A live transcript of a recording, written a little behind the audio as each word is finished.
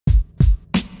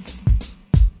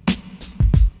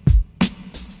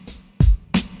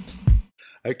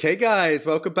Okay, guys,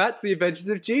 welcome back to the Adventures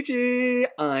of Gigi.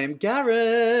 I'm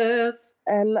Gareth.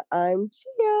 And I'm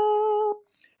Gia.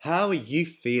 How are you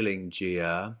feeling,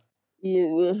 Gia?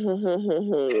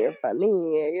 You're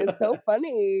funny. You're so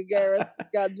funny.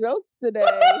 Gareth's got jokes today.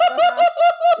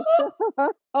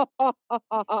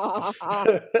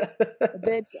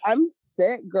 Bitch, I'm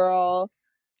sick, girl.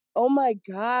 Oh my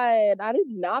God. I did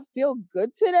not feel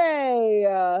good today.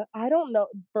 I don't know.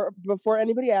 Before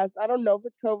anybody asks, I don't know if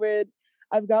it's COVID.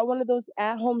 I've got one of those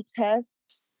at-home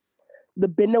tests, the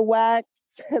Binawax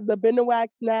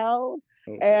now.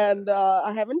 And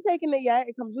I haven't taken it yet.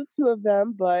 It comes with 2 of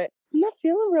them, but I'm not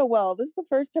feeling real well. This is the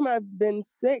first time I've been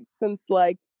sick since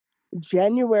like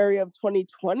January of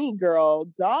 2020, girl.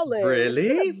 Darling. Really?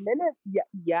 It's been a minute.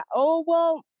 Yeah. Oh,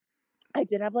 well, I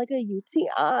did have like a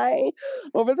UTI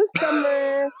over the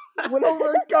summer. Went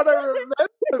over. God, I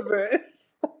remember this.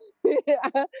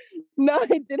 Yeah. No,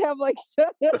 I did have like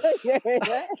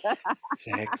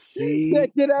Sexy. I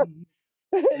did have...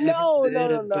 No.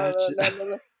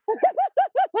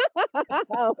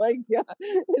 Oh my God.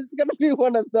 It's going to be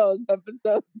one of those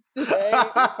episodes today.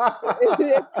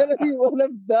 It's going to be one of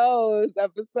those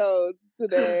episodes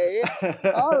today.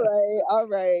 All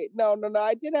right. No.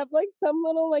 I did have like some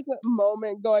little like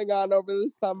moment going on over the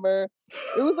summer.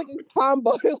 It was like a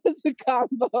combo. It was a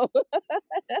combo.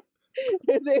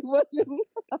 It wasn't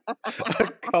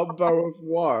a combo of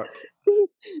what?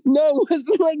 No, it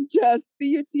wasn't like just the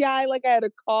UTI. Like I had a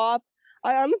cough.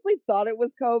 I honestly thought it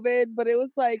was COVID, but it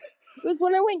was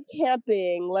when I went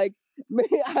camping. Like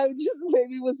I just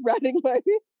maybe was riding my.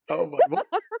 Oh my!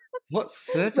 What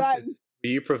services were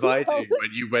you providing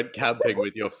when you went camping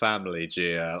with your family,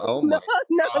 Gia? Oh my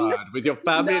God! With your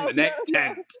family in the next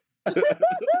tent.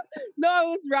 No, I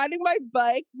was riding my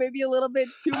bike maybe a little bit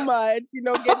too much,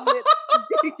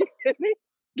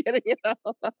 getting it out.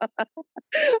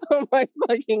 Oh my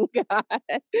fucking God.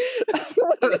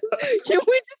 Can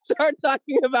we just start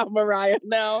talking about Mariah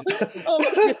now? Oh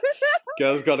my God.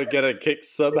 Girl's got to get a kick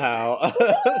somehow.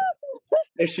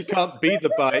 If she can't be the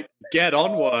bike, get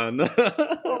on one.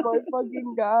 Oh my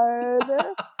fucking God.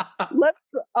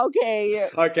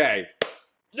 Okay.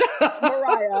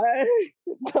 Mariah.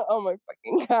 Oh my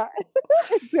fucking God.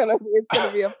 It's gonna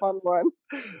be a fun one.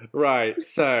 Right.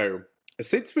 So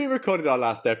since we recorded our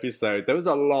last episode, there was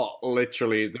a lot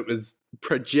literally that was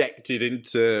projected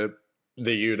into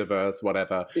the universe,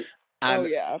 whatever. And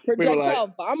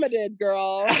projectile vomited,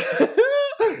 girl.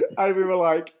 And we were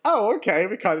like, oh, okay,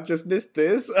 we kind of just missed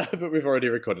this, but we've already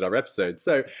recorded our episode.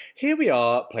 So here we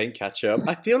are playing catch up.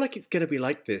 I feel like it's going to be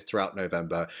like this throughout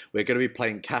November. We're going to be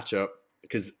playing catch up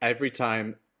because every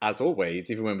time, as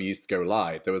always, even when we used to go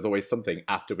live, there was always something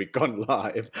after we'd gone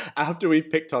live, after we've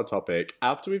picked our topic,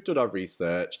 after we've done our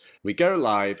research, we go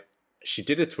live. She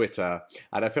did a Twitter,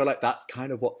 and I feel like that's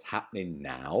kind of what's happening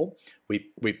now.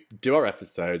 We do our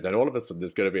episode, then all of a sudden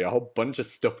there's going to be a whole bunch of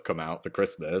stuff come out for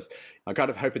Christmas. I'm kind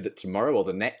of hoping that tomorrow or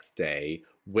the next day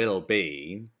will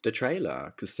be the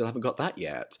trailer, because still haven't got that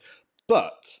yet.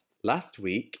 But last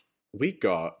week we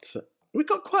got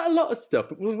quite a lot of stuff,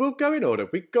 but we'll go in order.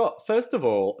 We got, first of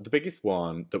all, the biggest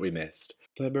one that we missed,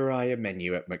 the Mariah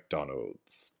menu at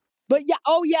McDonald's. But yeah.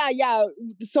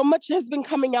 So much has been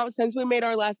coming out since we made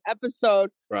our last episode.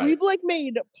 Right. We've like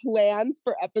made plans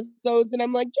for episodes, and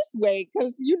I'm like, just wait,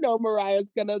 because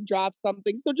Mariah's gonna drop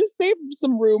something. So just save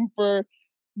some room for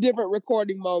different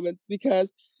recording moments,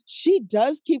 because she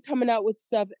does keep coming out with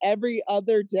stuff every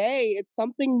other day. It's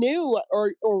something new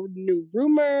or new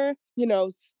rumor,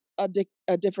 a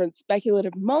different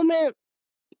speculative moment.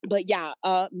 But yeah,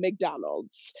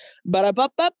 McDonald's.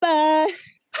 Ba-da-ba-ba-ba.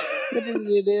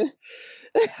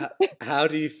 How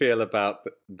do you feel about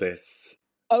this?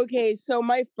 Okay, so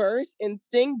my first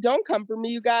instinct, don't come for me,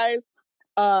 you guys,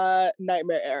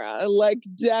 Nightmare Era. Like,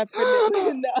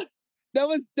 definitely. No, that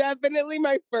was definitely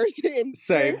my first instinct.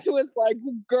 Same. Was like,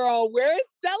 girl, where is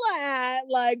Stella at?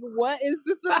 Like, what is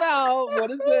this about? What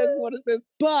is this?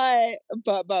 But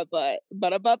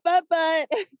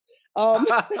oh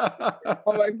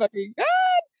my fucking God.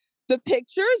 The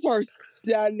pictures are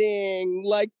stunning.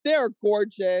 Like, they're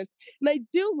gorgeous. And I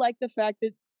do like the fact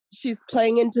that she's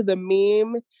playing into the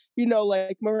meme,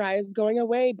 like Mariah's going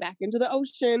away back into the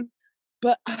ocean.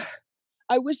 But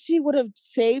I wish she would have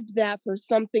saved that for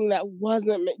something that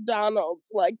wasn't McDonald's.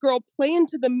 Like, girl, play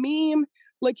into the meme.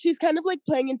 Like, she's kind of like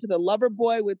playing into the lover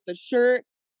boy with the shirt.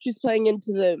 She's playing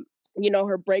into the,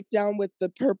 her breakdown with the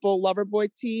purple lover boy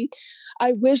tee.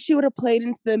 I wish she would have played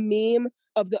into the meme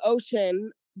of the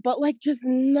ocean but like just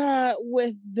not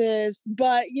with this.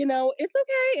 But you know, it's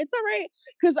okay, it's all right,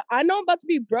 because I know I'm about to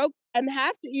be broke and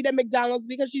have to eat at McDonald's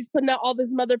because she's putting out all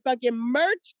this motherfucking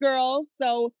merch, girl.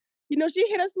 So you know, she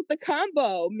hit us with the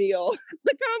combo meal,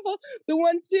 the combo, the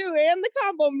 1-2 and the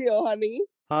combo meal, honey.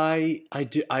 I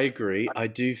agree. I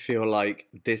do feel like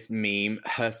this meme,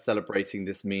 her celebrating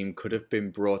this meme, could have been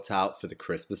brought out for the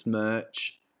Christmas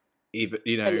merch. Even,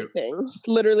 you know, anything,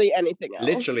 literally anything else.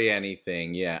 Literally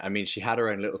anything, yeah. I mean, she had her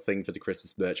own little thing for the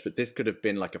Christmas merch, but this could have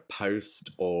been like a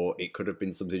post, or it could have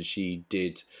been something she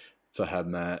did for her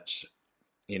merch,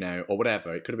 you know, or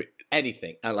whatever. It could have been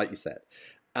anything, like you said.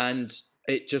 And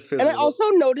it just feels. And I also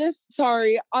noticed,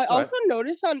 I also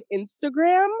noticed on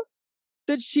Instagram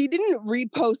that she didn't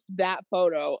repost that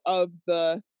photo of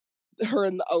her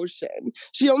in the ocean.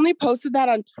 She only posted that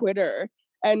on Twitter,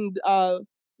 and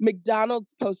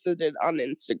McDonald's posted it on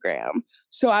Instagram.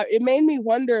 So it made me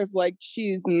wonder if like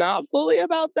she's not fully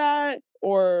about that,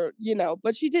 or you know,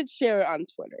 but she did share it on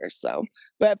Twitter. So,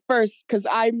 but at first, because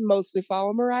I mostly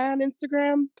follow Mariah on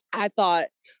Instagram, I thought,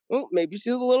 well, maybe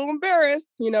she was a little embarrassed,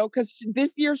 you know, because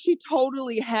this year she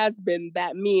totally has been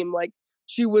that meme. Like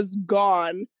she was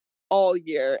gone all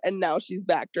year and now she's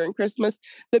back during Christmas.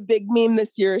 The big meme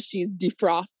this year is she's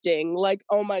defrosting. Like,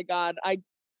 oh my God,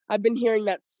 I've been hearing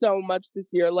that so much this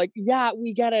year. Like, yeah,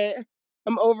 we get it.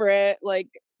 I'm over it. Like,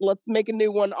 let's make a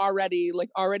new one already. Like,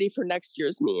 already for next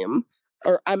year's meme.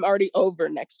 Or I'm already over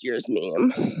next year's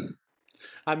meme.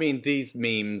 I mean, these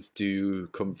memes do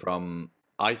come from,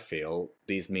 I feel,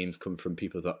 these memes come from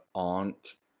people that aren't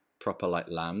proper like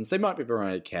lambs. They might be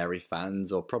Mariah Carey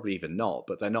fans, or probably even not,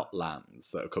 but they're not lambs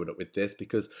that are coming up with this,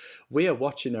 because we are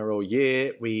watching her all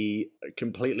year. We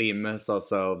completely immerse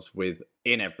ourselves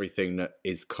in everything that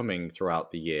is coming throughout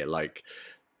the year. Like,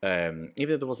 even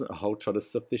though there wasn't a whole ton of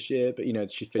stuff this year, but you know,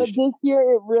 she finished. But this year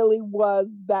it really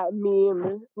was that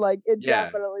meme. Like it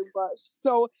definitely was.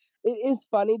 So it is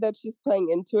funny that she's playing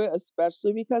into it,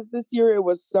 especially because this year it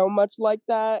was so much like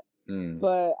that.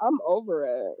 But I'm over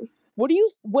it. What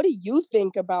do you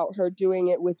think about her doing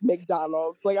it with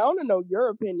McDonald's? Like, I want to know your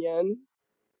opinion.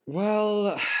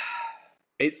 Well,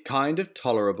 it's kind of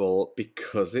tolerable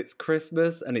because it's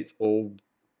Christmas and it's all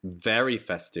very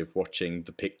festive watching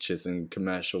the pictures and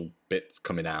commercial bits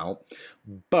coming out.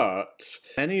 But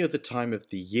any other time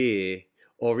of the year,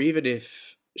 or even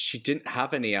if she didn't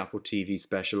have any Apple TV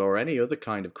special or any other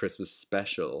kind of Christmas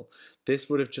special, this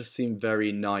would have just seemed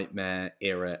very Nightmare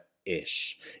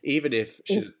era-ish. Even if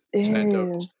she turned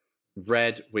up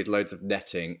red with loads of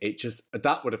netting,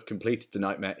 that would have completed the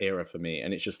Nightmare era for me.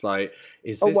 And it's just like,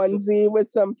 is this a onesie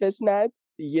with some fishnets?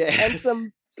 Yes.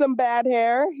 And some bad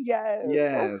hair? Yes.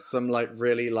 Yeah, some like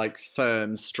really like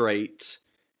firm, straight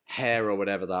hair or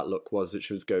whatever that look was that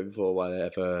she was going for,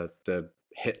 whatever the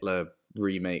Hitler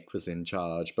remake was in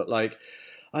charge. But like,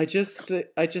 I just think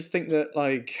that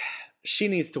like she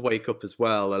needs to wake up as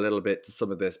well a little bit to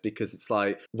some of this, because it's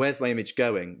like, where's my image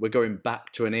going? We're going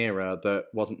back to an era that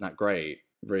wasn't that great,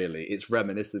 really. It's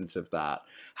reminiscent of that.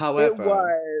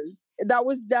 However, that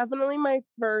was definitely my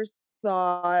first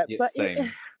thought, yeah, but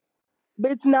same.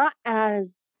 But it's not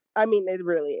as, I mean, it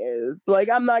really is. Like,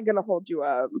 I'm not going to hold you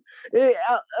up.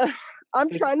 I'm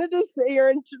trying to just sit here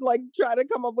and like try to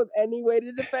come up with any way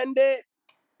to defend it.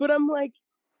 But I'm like,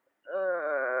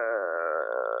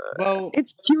 well,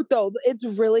 it's cute though. It's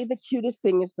really the cutest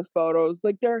thing is the photos.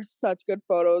 Like, they're such good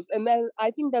photos. And then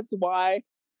I think that's why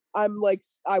I'm like,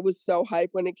 I was so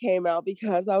hyped when it came out,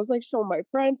 because I was like showing my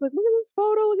friends, like, look at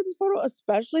this photo,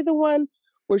 especially the one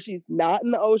where she's not in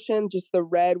the ocean, just the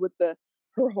red with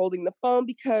her holding the phone,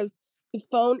 because the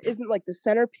phone isn't like the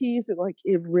centerpiece.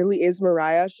 It really is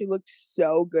Mariah. She looked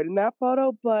so good in that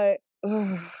photo, but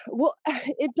well,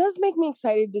 it does make me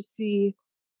excited to see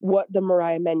what the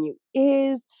Mariah menu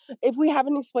is. If we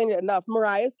haven't explained it enough,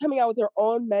 Mariah's coming out with her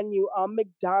own menu on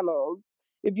McDonald's,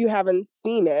 if you haven't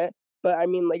seen it. But I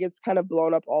mean, like, it's kind of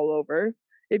blown up all over.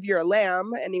 If you're a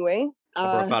lamb, anyway.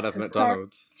 Or a fan of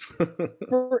McDonald's.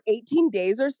 For 18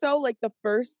 days or so, like the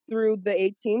 1st through the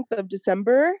 18th of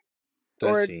December.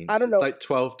 13th. Or I don't know. It's like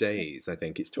 12 days. I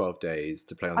think it's 12 days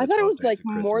to play on. I thought it was like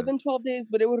more than 12 days,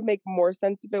 but it would make more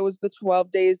sense if it was the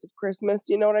 12 days of Christmas.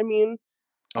 You know what I mean?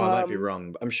 Oh, I might be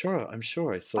wrong, but I'm sure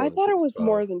I saw. I thought it was 12.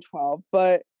 more than 12,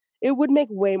 but it would make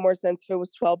way more sense if it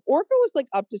was 12, or if it was like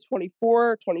up to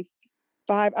 24, 25.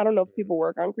 I don't know if people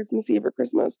work on Christmas Eve or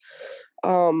Christmas.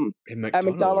 At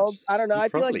McDonald's, I don't know. I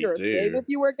feel like you're a slave if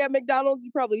you work at McDonald's.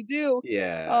 You probably do.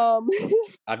 Yeah.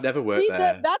 I've never worked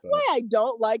there. That's why I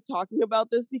don't like talking about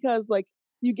this, because like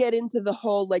you get into the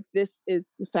whole, like, this is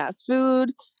fast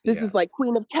food. This is like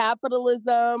queen of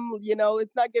capitalism. You know,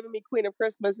 it's not giving me queen of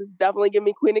Christmas. It's definitely giving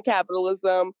me queen of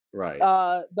capitalism. Right.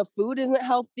 The food isn't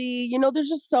healthy. You know, there's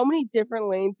just so many different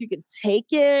lanes you could take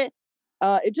it.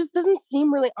 It just doesn't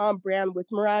seem really on brand with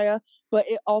Mariah, but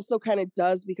it also kind of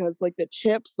does because, like, the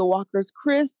chips, the Walker's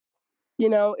crisps, you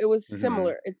know, it was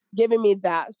similar. It's giving me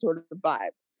that sort of vibe.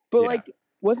 But like,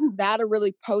 wasn't that a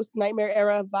really post Nightmare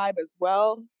era vibe as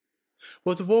well?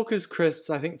 Well, the Walker's crisps,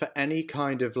 I think for any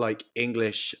kind of like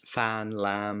English fan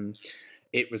lamb,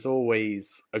 it was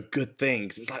always a good thing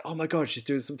because it's like, oh my god, she's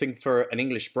doing something for an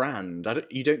English brand.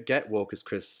 You don't get Walker's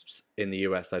crisps in the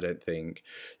US, I don't think.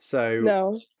 So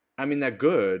No. I mean, they're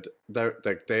good. They're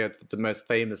the most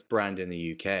famous brand in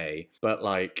the UK, but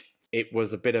like it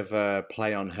was a bit of a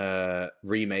play on her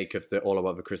remake of the All I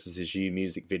Want for Christmas Is You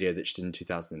music video that she did in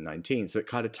 2019. So it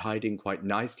kind of tied in quite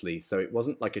nicely. So it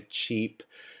wasn't like a cheap.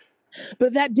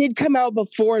 But that did come out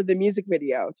before the music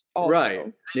video also.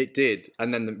 Right, it did.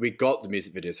 And then we got the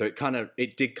music video. So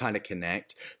it did kind of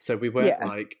connect. So we weren't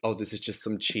like, oh, this is just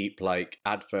some cheap like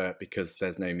advert because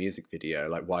there's no music video.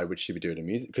 Like, why would she be doing a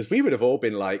music? Because we would have all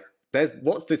been like,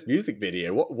 what's this music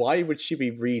video? Why would she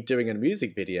be redoing a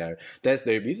music video? There's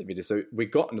no music video. So we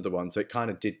got another one. So it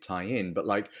kind of did tie in. But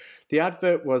like the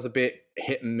advert was a bit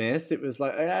hit and miss. It was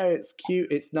like, oh, it's cute.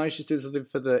 It's nice. She's doing something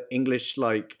for the English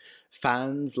like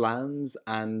fans, lambs.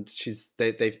 And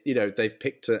they've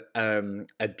picked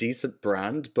a decent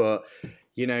brand. But,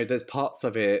 you know, there's parts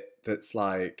of it that's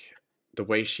like the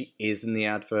way she is in the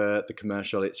advert, the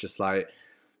commercial, it's just like,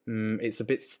 it's a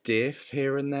bit stiff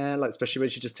here and there, like especially when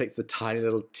she just takes the tiny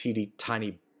little teeny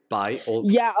tiny bite.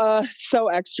 So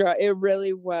extra. It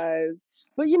really was.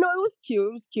 But you know, it was cute.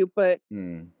 It was cute, but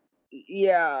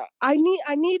yeah, I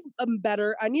need a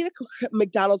better. I need a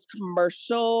McDonald's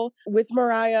commercial with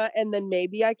Mariah, and then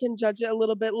maybe I can judge it a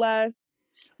little bit less.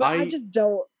 But I just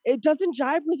don't. It doesn't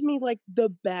jive with me like the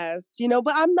best, you know.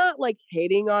 But I'm not like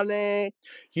hating on it.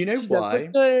 You know she why? Does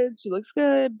look good. She looks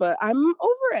good, but I'm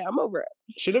over it. I'm over it.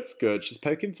 She looks good. She's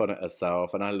poking fun at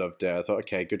herself, and I loved it. I thought,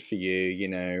 okay, good for you. You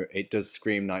know, it does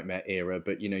scream Nightmare era,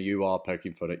 but you know, you are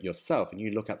poking fun at yourself, and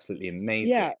you look absolutely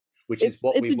amazing. Yeah, which is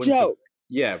what it's a joke.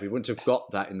 We wouldn't have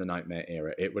got that in the Nightmare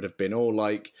era. It would have been all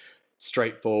like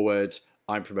straightforward.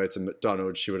 I'm promoting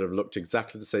McDonald's. She would have looked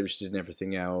exactly the same as she did in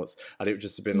everything else. And it would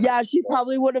just have been like, she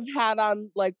probably would have had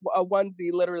on like a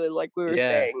onesie, literally, like we were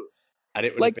saying. And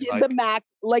it would like have been in the Mac,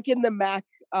 like in the Mac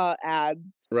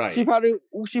ads. Right. She probably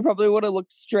would have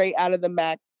looked straight out of the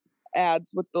Mac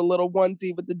ads with the little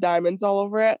onesie with the diamonds all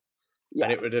over it. Yeah.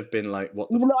 And it would have been like, what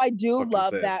the Even though I do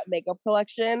love that makeup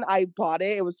collection, I bought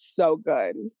it. It was so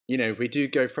good. You know, we do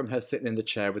go from her sitting in the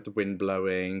chair with the wind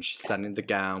blowing, she's standing in the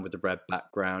gown with the red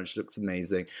background, she looks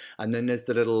amazing. And then there's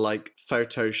the little, like,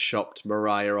 photoshopped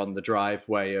Mariah on the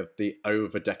driveway of the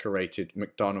over-decorated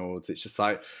McDonald's. It's just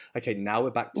like, okay, now we're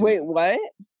back to... Wait, what?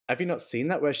 Have you not seen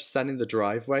that where she's standing in the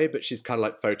driveway, but she's kind of,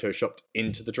 like, photoshopped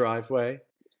into the driveway?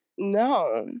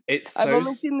 No, I've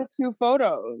only seen the 2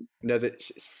 photos. No,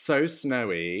 that's so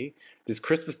snowy. There's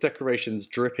Christmas decorations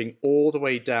dripping all the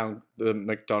way down the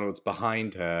McDonald's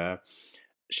behind her.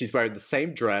 She's wearing the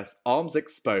same dress, arms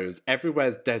exposed,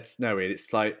 everywhere's dead snowy. And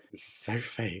it's like, this is so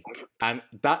fake. And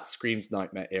that screams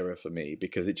Nightmare era for me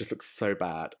because it just looks so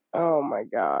bad. Oh my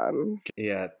God.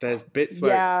 Yeah, there's bits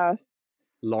where it's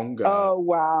longer. Oh,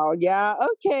 wow. Yeah,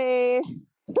 okay.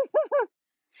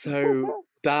 So...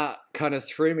 that kind of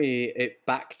threw me it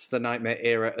back to the Nightmare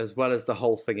era as well as the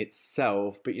whole thing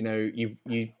itself. But, you know,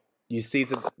 you see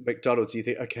the McDonald's, you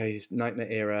think, okay, Nightmare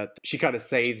era. She kind of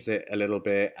saves it a little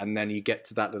bit. And then you get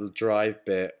to that little drive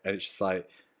bit and it's just like,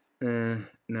 no,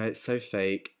 it's so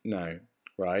fake. No,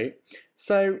 right?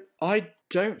 So I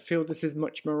don't feel this is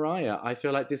much Mariah. I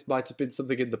feel like this might have been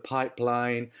something in the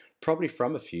pipeline, probably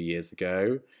from a few years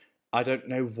ago. I don't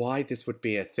know why this would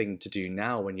be a thing to do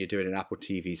now when you're doing an Apple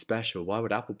TV special. Why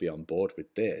would Apple be on board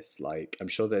with this? Like, I'm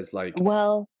sure there's like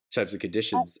terms and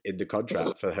conditions in the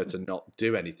contract for her to not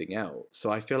do anything else. So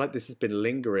I feel like this has been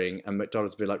lingering and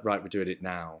McDonald's will be like, right, we're doing it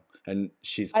now. And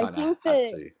she's kind of had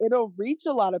to. It'll reach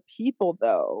a lot of people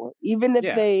though. Even if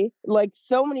they, like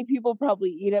so many people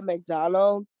probably eat at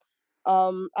McDonald's.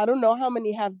 I don't know how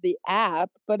many have the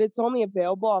app, but it's only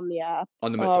available on the app.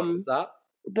 On the McDonald's app?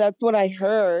 That's what I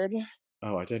heard.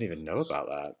 Oh, I don't even know about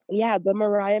that. Yeah, the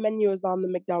Mariah menu is on the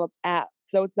McDonald's app.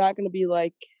 So it's not going to be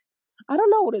like, I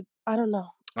don't know.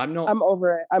 I'm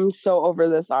over it. I'm so over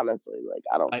this, honestly. Like,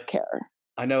 I don't care.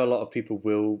 I know a lot of people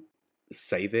will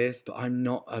say this, but I'm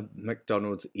not a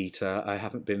McDonald's eater. I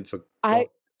haven't been for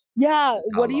Yeah, That's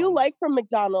how what do you long. like from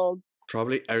McDonald's?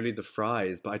 Probably only the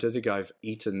fries, but I don't think I've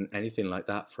eaten anything like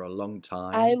that for a long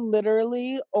I time.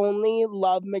 literally only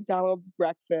love McDonald's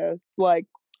breakfast. Like,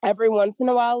 every once in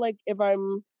a while, like, if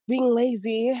I'm being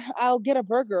lazy, I'll get a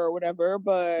burger or whatever,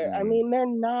 but I Mm. mean, they're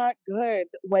not good.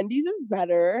 Wendy's is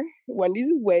better. Wendy's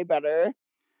is way better.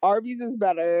 Arby's is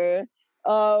better.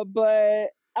 But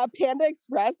Panda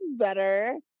Express is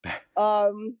better. But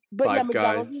yeah, Five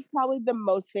McDonald's Guys. is probably the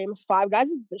most famous. Five Guys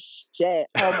is the shit.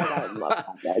 Oh my god, I love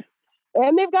Five Guys.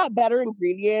 And they've got better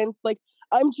ingredients. Like,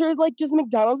 I'm sure, like, just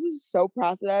McDonald's is so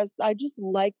processed. I just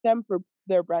like them for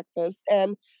their breakfast.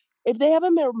 And if they have a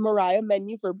Mariah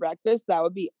menu for breakfast, that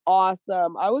would be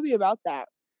awesome. I would be about that.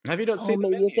 Have you not Oh, seen the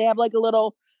maybe if they menu? have like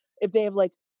if they have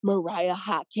like Mariah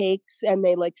hotcakes and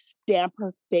they like stamp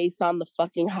her face on the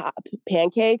fucking hot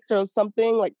pancakes or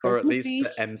something like Or at least Christmassy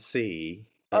the MC,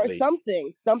 at or least.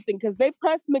 something, because they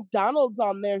press McDonald's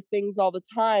on their things all the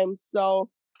time. So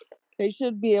they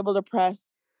should be able to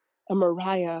press a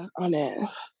Mariah on it.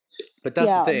 But that's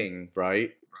the Yeah. thing,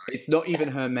 right? It's not even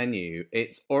her menu.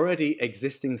 It's already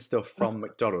existing stuff from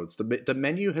McDonald's. The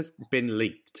menu has been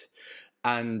leaked.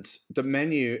 And the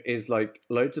menu is like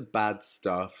loads of bad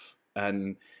stuff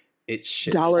and it's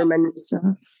shit. Dollar menu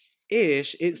stuff.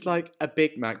 Ish. It's like a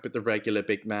Big Mac, but the regular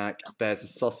Big Mac. There's a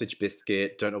sausage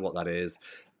biscuit. Don't know what that is.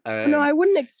 No, I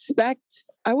wouldn't expect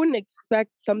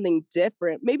something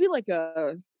different. Maybe like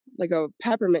a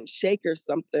peppermint shake or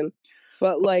something.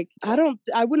 But like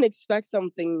I wouldn't expect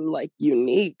something like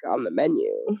unique on the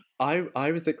menu.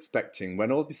 I was expecting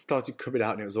when all this started coming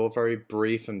out and it was all very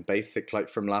brief and basic, like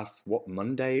from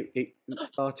Monday it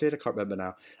started? I can't remember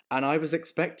now. And I was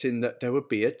expecting that there would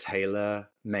be a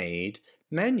tailor-made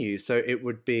menu. So it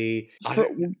would be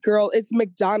Girl, it's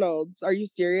McDonald's. Are you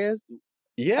serious?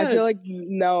 Yeah. I feel like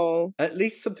no. At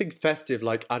least something festive,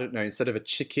 like, I don't know, instead of a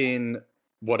chicken,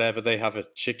 whatever they have a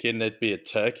chicken, there'd be a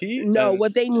turkey. No,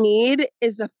 what they need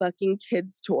is a fucking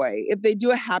kid's toy. If they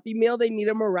do a Happy Meal, they need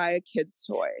a Mariah kid's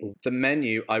toy. The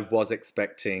menu, I was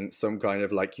expecting some kind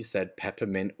of, like you said,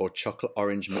 peppermint or chocolate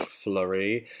orange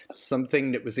McFlurry,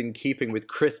 something that was in keeping with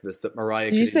Christmas that Mariah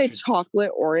could... Did you say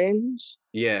chocolate orange?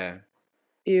 Yeah.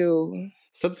 Ew.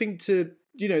 Something to,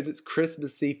 that's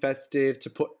Christmassy, festive, to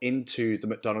put into the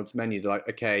McDonald's menu. They're like,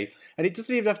 okay. And it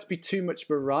doesn't even have to be too much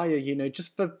Mariah,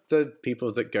 just for the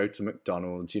people that go to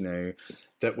McDonald's,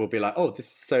 that will be like, oh, this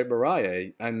is so Mariah.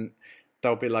 And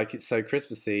they'll be like, it's so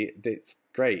Christmassy. It's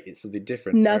great. It's something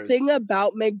different. Nothing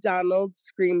about McDonald's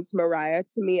screams Mariah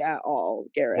to me at all,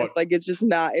 Gareth. What? Like, it's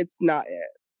not it.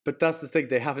 But that's the thing,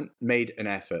 they haven't made an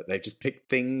effort. They've just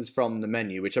picked things from the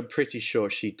menu, which I'm pretty sure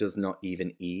she does not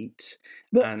even eat.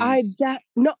 But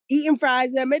not eating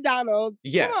fries at McDonald's.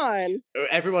 Yeah. Come on.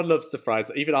 Everyone loves the fries.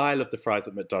 Even I love the fries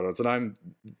at McDonald's, and I'm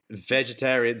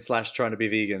vegetarian / trying to be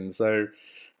vegan. So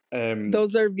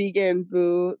those are vegan,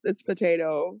 boo. It's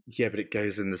potato. Yeah, but it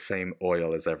goes in the same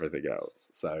oil as everything else.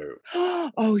 So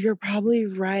oh, you're probably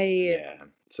right. Yeah.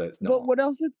 So it's not. But what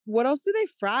else do they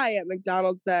fry at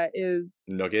McDonald's that is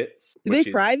nuggets? Do they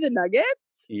fry the nuggets?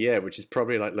 Yeah, which is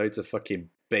probably like loads of fucking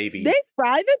baby. They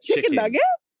fry the chicken nuggets?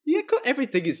 Yeah,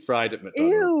 everything is fried at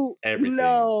McDonald's. Ew, everything.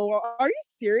 No, are you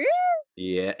serious?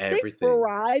 Yeah, everything. They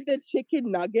fry the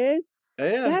chicken nuggets?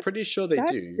 Yeah, I'm pretty sure they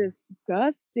do. That's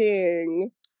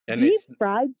disgusting. And deep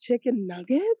fried chicken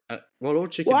nuggets? Well, all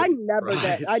chicken. Well, I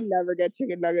never get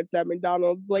chicken nuggets at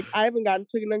McDonald's. Like, I haven't gotten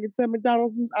chicken nuggets at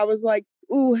McDonald's since I was like,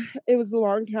 ooh, it was a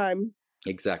long time.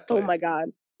 Exactly. Oh my god.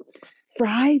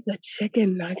 Fry the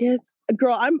chicken nuggets?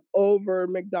 Girl, I'm over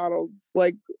McDonald's.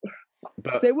 Like,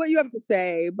 say what you have to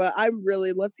say, but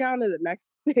let's get on to the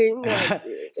next thing. Like,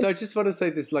 so I just want to say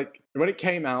this, like, when it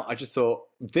came out, I just thought,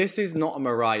 this is not a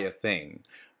Mariah thing.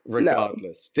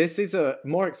 Regardless, This is a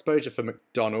more exposure for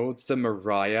McDonald's than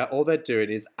Mariah. All they're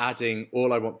doing is adding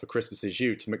All I Want for Christmas Is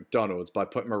You to McDonald's by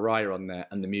putting Mariah on there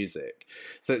and the music.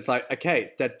 So it's like, okay,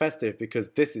 it's dead festive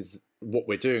because this is what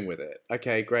we're doing with it.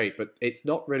 Okay, great, but it's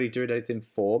not really doing anything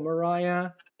for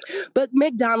Mariah. But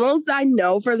McDonald's, I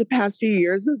know for the past few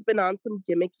years has been on some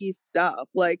gimmicky stuff.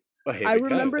 Like, I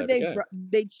remember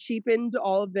they cheapened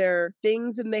all of their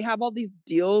things and they have all these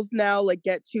deals now, like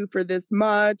get 2 for this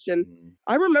much. And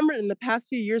I remember in the past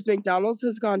few years, McDonald's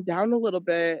has gone down a little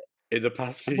bit. In the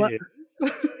past few years?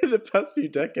 In the past few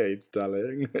decades,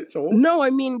 darling. It's all. No,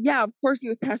 I mean, yeah, of course in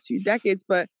the past few decades,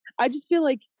 but I just feel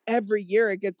like every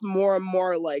year it gets more and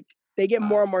more like they get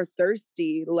more and more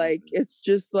thirsty. Like, it's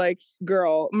just like,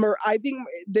 girl, I think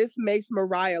this makes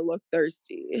Mariah look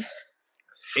thirsty.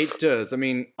 It does. I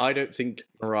mean, I don't think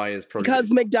Mariah's probably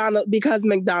because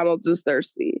McDonald's is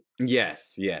thirsty.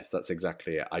 Yes, that's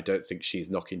exactly it. I don't think she's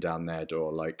knocking down their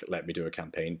door like, let me do a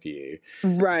campaign for you.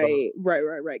 Right.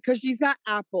 Because she's got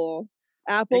Apple.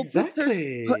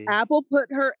 Exactly. Apple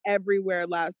put her everywhere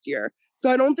last year. So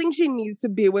I don't think she needs to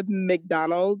be with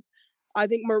McDonald's. I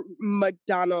think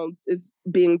McDonald's is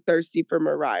being thirsty for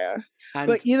Mariah.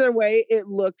 But either way, it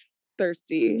looks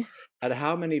thirsty. And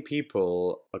how many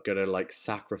people are gonna like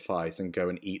sacrifice and go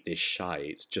and eat this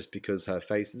shite just because her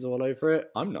face is all over it?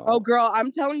 I'm not. Oh, girl,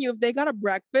 I'm telling you, if they got a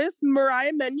breakfast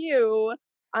Mariah menu,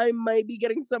 I might be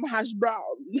getting some hash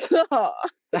browns.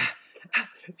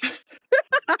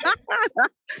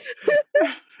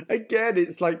 Again,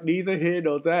 it's like neither here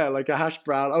nor there. Like a hash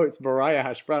brown. Oh, it's Mariah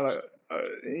hash brown. Like,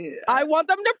 yeah. I want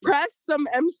them to press some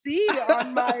MC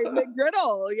on my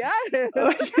McGriddle. Yeah.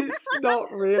 It's not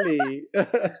really.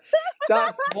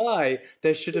 That's why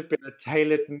there should have been a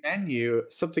tailored menu,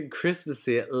 something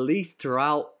Christmassy at least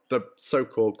throughout the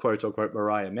so-called quote-unquote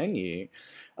Mariah menu.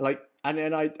 Like, and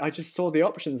then I just saw the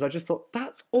options. I just thought,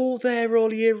 that's all there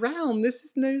all year round. This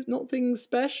is nothing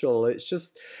special. It's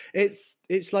just,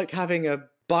 it's like having a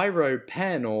biro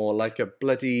pen or like a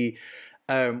bloody,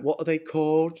 what are they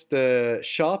called? The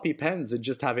Sharpie pens, and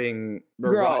just having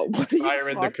Mariah in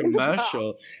the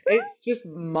commercial. It's just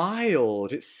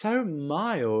mild. It's so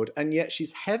mild, and yet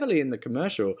she's heavily in the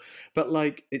commercial. But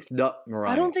like, it's not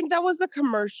Mariah. I don't think that was a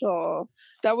commercial.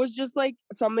 That was just like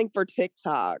something for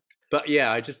TikTok. But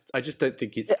yeah, I just don't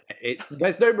think it's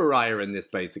there's no Mariah in this,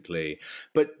 basically.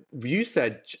 But you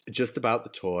said just about the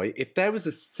toy. If there was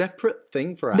a separate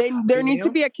thing for there needs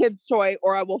to be a kid's toy,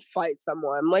 or I will fight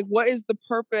someone. Like, what is the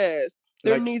purpose?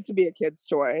 There needs to be a kid's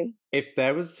toy. If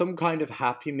there was some kind of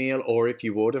Happy Meal, or if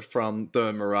you order from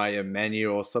the Mariah menu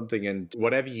or something, and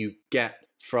whatever you get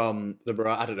from the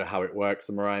Mariah, I don't know how it works,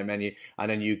 the Mariah menu,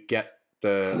 and then you get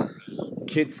the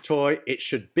kid's toy, it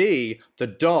should be the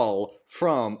doll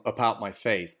from About My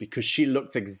Face, because she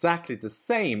looks exactly the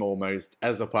same almost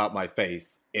as About My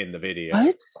Face in the video.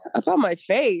 What? About My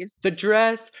Face? The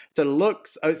dress, the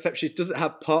looks, except she doesn't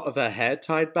have part of her hair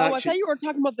tied back. Oh, I thought you were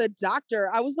talking about the doctor.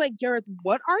 I was like, Gareth,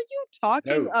 what are you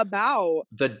talking about?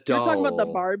 The doll. You're talking about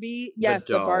the Barbie? Yes,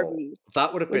 the Barbie.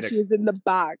 That would have been she was in the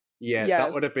box. Yeah, yes.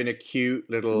 That would have been a cute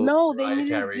little they need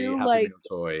to do like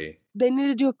toy. They need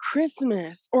to do a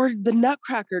Christmas or the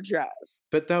Nutcracker dress.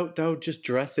 But they'll just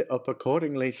dress it up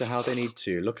accordingly to how they need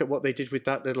to. Look at what they did with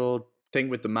that little thing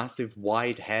with the massive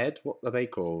wide head. What are they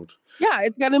called? Yeah,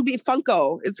 it's got to be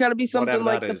Funko. It's got to be something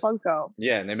like the Funko.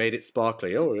 Yeah, and they made it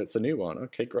sparkly. Oh, it's a new one.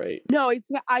 Okay, great. No, I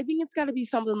think it's got to be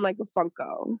something like a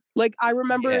Funko. Like, I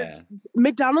remember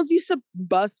McDonald's used to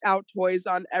bust out toys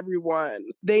on everyone.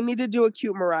 They need to do a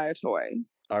cute Mariah toy.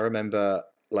 I remember,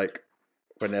 like,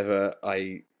 whenever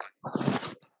I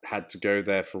had to go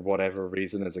there for whatever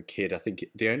reason as a kid, I think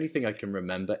the only thing I can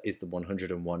remember is the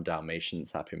 101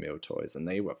 Dalmatians Happy Meal toys, and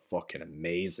they were fucking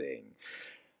amazing.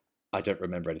 I don't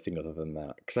remember anything other than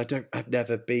that, because I've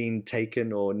never been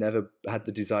taken or never had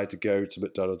the desire to go to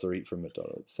McDonald's or eat from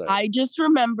McDonald's. So I just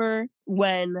remember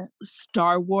when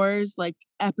Star Wars, like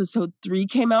Episode 3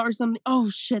 came out or something. Oh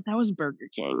shit, that was Burger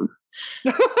King.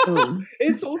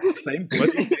 It's all the same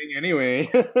bloody thing anyway.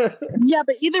 Yeah,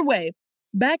 but either way,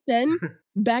 back in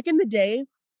the day,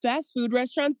 fast food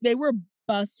restaurants, they were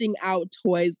busting out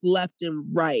toys left and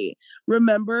right.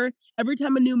 Remember, every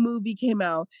time a new movie came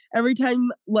out, every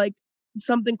time like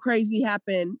something crazy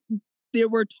happened, there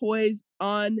were toys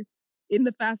in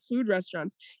the fast food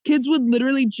restaurants. Kids would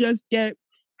literally just get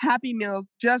Happy Meals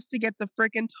just to get the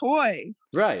freaking toy.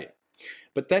 Right.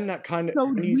 But then that kind of... So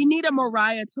we need a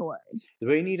Mariah toy.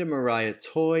 We need a Mariah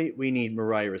toy. We need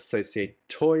Mariah associated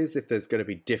toys if there's going to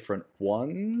be different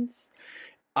ones.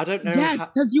 I don't know. Yes,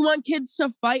 because you want kids to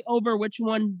fight over which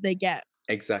one they get.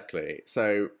 Exactly.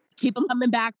 So keep them coming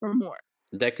back for more.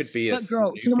 There could be But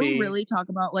girl, Snoopy... can we really talk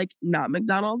about like not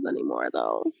McDonald's anymore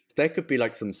though? There could be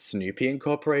like some Snoopy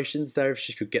incorporations there if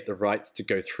she could get the rights to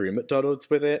go through McDonald's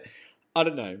with it. I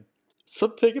don't know.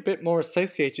 Something a bit more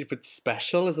associated with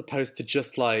special as opposed to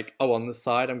just like, oh, on the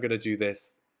side, I'm going to do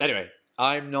this. Anyway,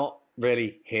 I'm not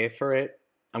really here for it.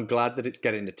 I'm glad that it's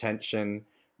getting attention,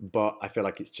 but I feel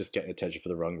like it's just getting attention for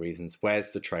the wrong reasons.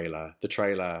 Where's the trailer? The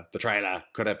trailer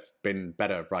could have been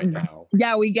better right now.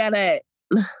 Yeah, we get it.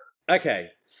 Okay,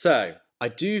 so I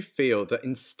do feel that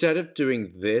instead of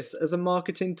doing this as a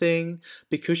marketing thing,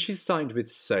 because she's signed with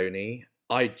Sony,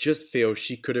 I just feel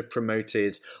she could have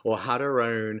promoted or had her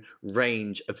own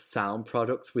range of sound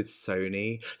products with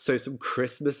Sony. So some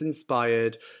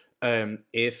Christmas-inspired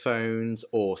earphones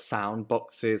or sound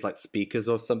boxes, like speakers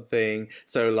or something.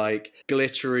 So like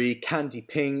glittery, candy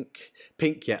pink,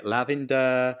 pink yet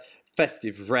lavender,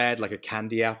 festive red, like a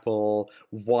candy apple,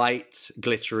 white,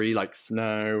 glittery, like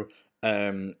snow,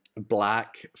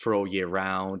 black for all year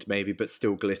round, maybe, but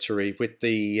still glittery, with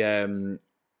the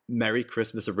Merry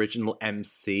Christmas original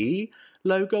MC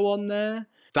logo on there.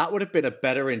 That would have been a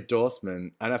better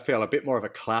endorsement, and I feel a bit more of a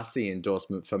classy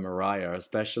endorsement for Mariah,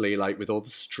 especially like with all the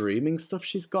streaming stuff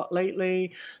she's got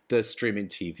lately, the streaming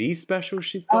TV specials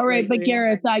she's got. All right, lately. But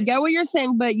Gareth, I get what you're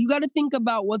saying, but you got to think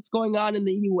about what's going on in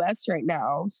the US right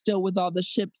now, still with all the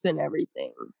ships and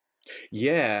everything.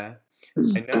 Yeah,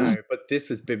 I know, but this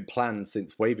has been planned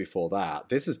since way before that.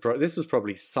 This was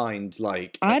probably signed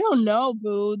like I don't know,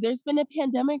 boo. There's been a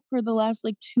pandemic for the last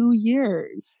like 2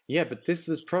 years. Yeah, but this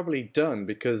was probably done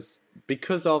because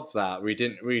of that. We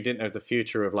didn't know the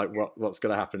future of like what's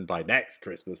going to happen by next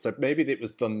Christmas. So maybe it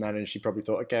was done then, and she probably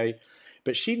thought, okay,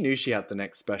 but she knew she had the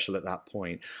next special at that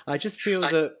point. I just feel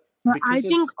that. I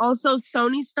think also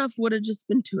Sony stuff would have just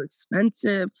been too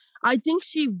expensive. I think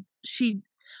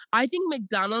I think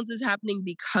McDonald's is happening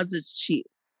because it's cheap.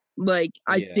 Like,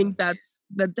 I think that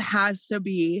has to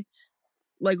be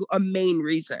like a main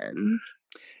reason.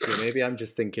 Yeah, maybe I'm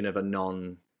just thinking of a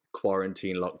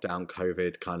non-quarantine lockdown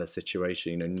COVID kind of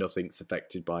situation. You know, nothing's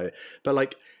affected by it. But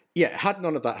like, yeah, had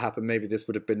none of that happened, maybe that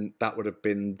would have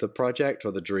been the project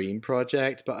or the dream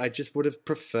project. But I just would have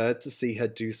preferred to see her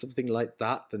do something like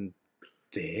that than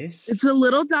this. It's a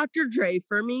little Dr. Dre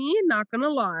for me, not gonna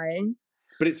lie.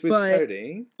 But it's with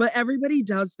Sony. But everybody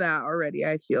does that already,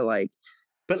 I feel like.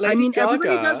 But Lady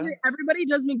Gaga... everybody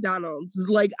does McDonald's.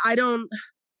 Like, I'm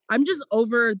just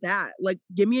over that. Like,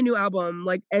 give me a new album.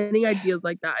 Like, any ideas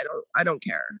like that, I don't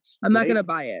care. I'm not gonna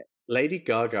buy it. Lady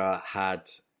Gaga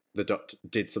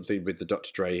did something with the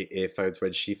Dr. Dre earphones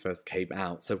when she first came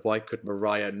out. So why could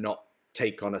Mariah not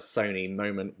take on a Sony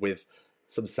moment with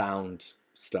some sound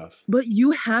stuff? But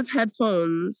you have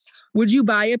headphones. Would you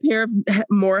buy a pair of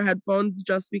more headphones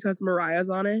just because Mariah's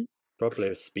on it? Probably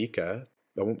a speaker.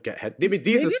 I won't get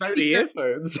these are Sony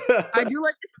earphones. I do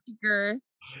like a speaker.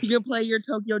 You can play your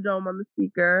Tokyo Dome on the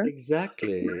speaker.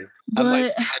 Exactly. But and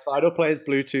my vinyl player's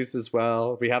Bluetooth as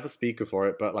well. We have a speaker for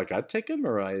it, but like I'd take a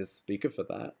Mariah's speaker for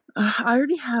that. I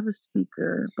already have a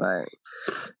speaker,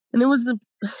 and it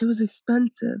was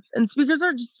expensive. And speakers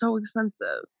are just so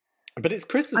expensive. But it's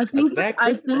Christmas. They're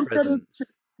Christmas presents.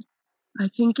 I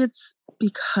think it's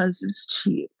because it's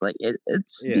cheap. Like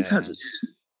it's because it's cheap.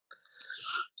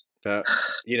 But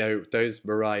you know, those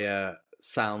Mariah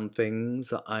sound things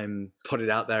that I'm putting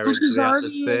out there into the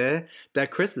atmosphere, they're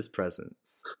Christmas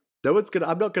presents.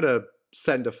 I'm not gonna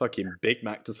send a fucking Big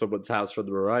Mac to someone's house from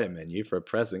the Mariah menu for a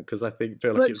present because I feel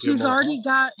like it's she's already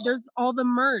got. There's all the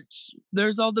merch.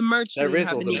 There's all the merch. There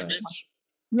is all the merch.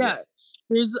 Yeah.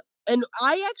 And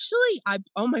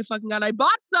oh my fucking God, I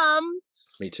bought some.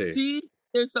 Me too. See,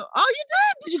 you did?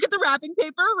 Did you get the wrapping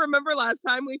paper? Remember last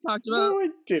time we talked about? No, I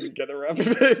didn't get the wrapping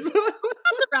paper.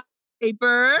 The wrapping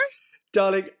paper.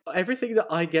 Darling, everything that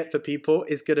I get for people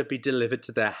is going to be delivered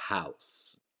to their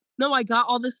house. No, I got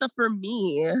all this stuff for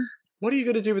me. What are you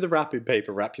going to do with the wrapping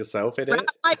paper? Wrap yourself in it? Wrap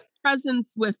my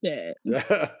presents with it.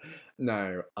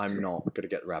 No, I'm not going to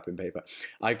get the wrapping paper.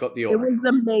 I got the ornament. It was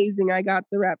amazing. I got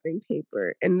the wrapping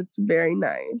paper, and it's very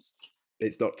nice.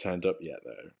 It's not turned up yet,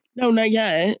 though. No, not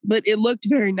yet. But it looked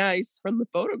very nice from the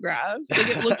photographs. Like,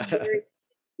 it looked very...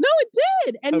 No, it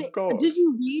did. And of course. Did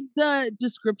you read the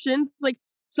descriptions? Like,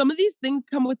 some of these things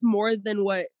come with more than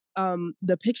what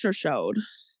the picture showed.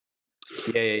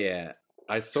 Yeah.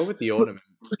 I saw with the ornaments,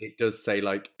 it does say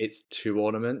like it's 2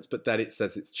 ornaments, but then it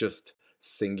says it's just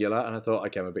singular, and I thought,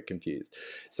 okay, I'm a bit confused.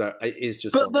 So it is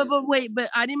just. But wait,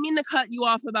 I didn't mean to cut you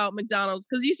off about McDonald's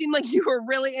because you seem like you were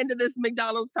really into this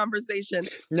McDonald's conversation.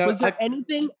 No, was there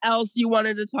anything else you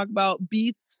wanted to talk about?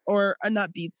 Beats or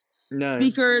not Beats? No.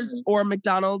 Speakers or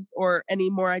McDonald's or any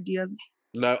more ideas?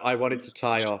 No, I wanted to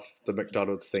tie off the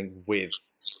McDonald's thing with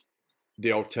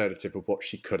the alternative of what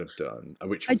she could have done,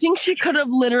 which was... I think she could have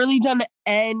literally done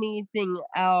anything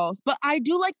else. But I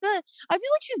feel like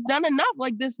she's done enough.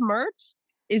 Like, this merch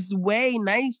is way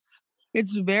nice.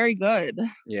 It's very good.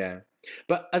 Yeah.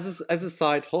 But as a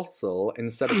side hustle,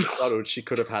 instead of McDonald's, she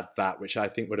could have had that, which I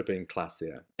think would have been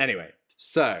classier. Anyway,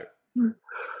 so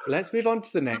let's move on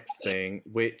to the next thing,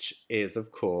 which is,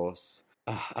 of course,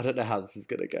 I don't know how this is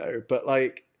going to go, but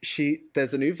like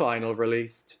there's a new vinyl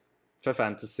released for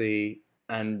Fantasy,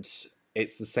 and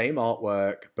it's the same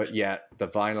artwork, but yet the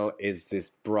vinyl is this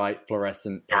bright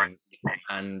fluorescent pink,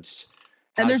 and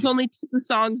there's only 2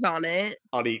 songs on it.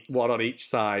 One on each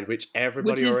side, which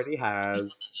everybody already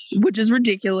has. Which is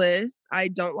ridiculous. I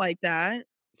don't like that.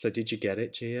 So did you get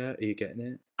it, Gia? Are you getting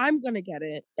it? I'm gonna get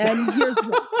it. And here's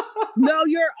no,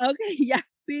 you're okay. Yeah.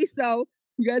 See, so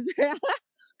you guys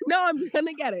No, I'm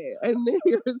gonna get it, and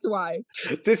here's why.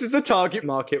 This is the target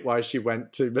market why she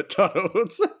went to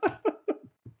McDonald's.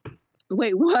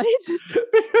 Wait, what?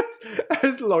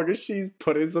 As long as she's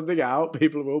putting something out,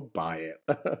 people will buy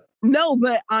it. No,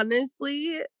 but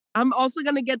honestly, I'm also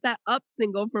gonna get that Up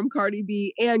single from Cardi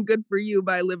B and Good For You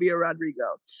by Olivia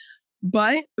Rodrigo.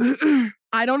 But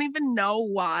I don't even know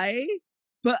why,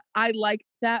 but I like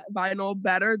that vinyl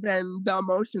better than the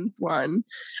Emotions one.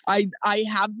 I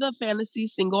have the Fantasy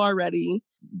single already,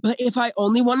 but if I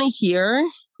only want to hear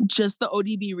just the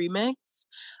ODB remix,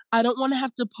 I don't want to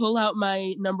have to pull out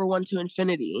my number one to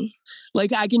infinity.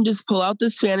 Like I can just pull out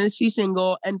this Fantasy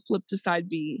single and flip to side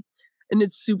B, and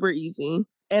it's super easy.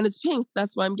 And it's pink.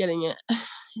 That's why I'm getting it.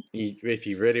 If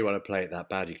you really want to play it that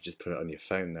bad, you could just put it on your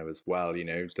phone though as well. You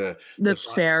know,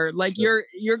 that's fair. Like you're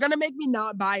gonna make me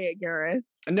not buy it, Gareth.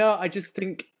 No, I just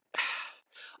think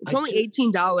it's only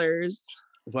 $18.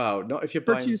 Well, not if you're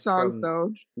for buying 2 songs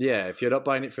though. Yeah, if you're not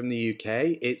buying it from the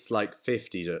UK, it's like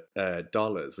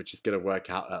 $50, which is going to work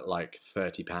out at like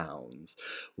 £30.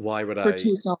 Why would for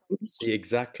 2 songs?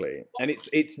 Exactly, and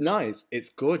it's nice, it's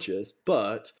gorgeous,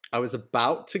 but I was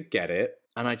about to get it,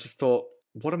 and I just thought,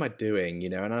 what am I doing? You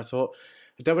know, and I thought.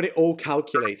 Then when it all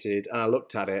calculated and I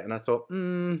looked at it and I thought,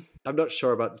 I'm not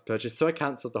sure about this purchase. So I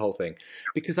cancelled the whole thing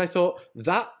because I thought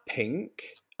that pink,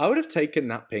 I would have taken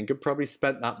that pink and probably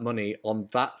spent that money on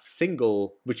that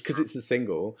single, which because it's a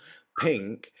single,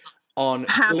 pink, on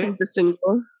half of the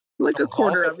single, like a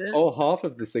quarter of it. Or half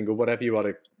of the single, whatever you want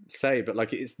to say. But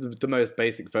like it's the most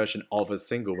basic version of a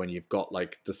single when you've got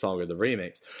like the song or the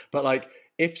remix. But like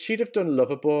if she'd have done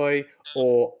Loverboy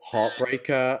or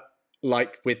Heartbreaker,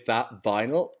 like with that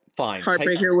vinyl, fine.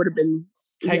 Heartbreaker would have been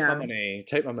take my money.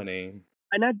 Take my money.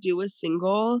 Why not do a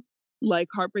single like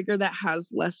Heartbreaker that has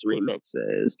less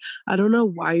remixes? I don't know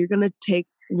why you're gonna take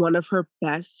one of her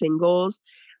best singles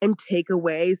and take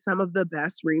away some of the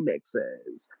best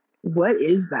remixes. What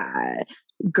is that?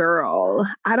 Girl,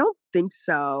 I don't think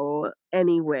so.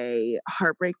 Anyway,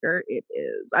 Heartbreaker it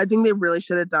is. I think they really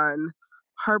should have done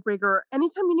Heartbreaker.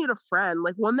 Anytime you need a friend,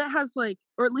 like one that has like,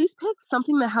 or at least pick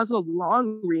something that has a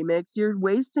long remix. You're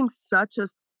wasting such a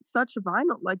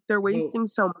vinyl. Like they're wasting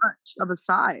so much of a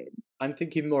side. I'm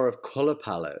thinking more of color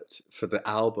palette for the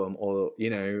album, or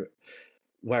you know,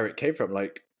 where it came from.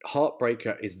 Like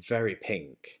Heartbreaker is very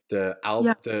pink. The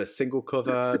album, the single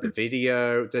cover, the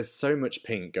video. There's so much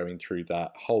pink going through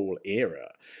that whole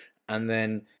era, and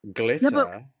then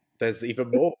Glitter. There's even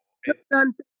more.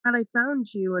 And I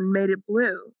Found You and made it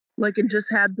blue, like it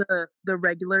just had the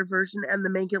regular version and the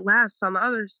Make It Last on the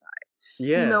other side.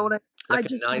 Yeah, you know what like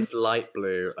a nice light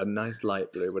blue. A nice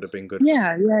light blue would have been good.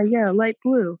 Yeah, light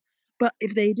blue. But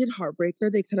if they did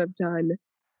Heartbreaker, they could have done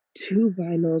 2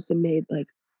 vinyls and made like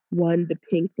one the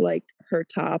pink like her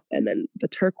top and then the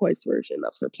turquoise version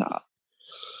of her top.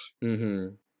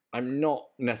 I'm not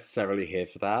necessarily here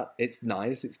for that. It's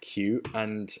nice, it's cute,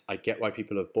 and I get why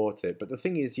people have bought it. But the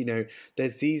thing is, you know,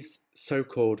 there's these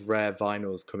so-called rare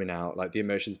vinyls coming out, like the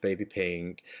Emotions Baby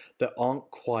Pink, that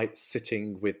aren't quite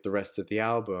sitting with the rest of the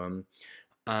album.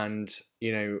 And,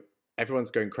 you know,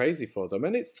 everyone's going crazy for them.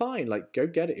 And it's fine. Like, go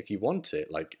get it if you want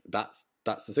it. Like, that's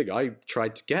the thing. I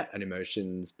tried to get an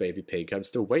Emotions Baby Pink. I'm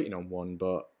still waiting on one,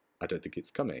 but I don't think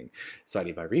it's coming. So I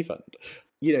need my refund.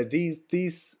 You know,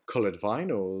 these coloured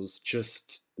vinyls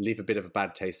just leave a bit of a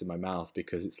bad taste in my mouth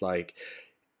because it's like,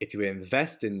 if you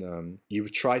invest in them, you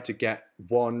try to get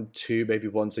 1, 2, maybe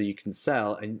 1 so you can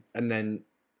sell, and then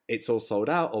it's all sold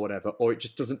out or whatever, or it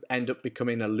just doesn't end up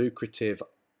becoming a lucrative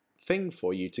thing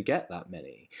for you to get that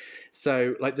many.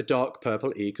 So like the dark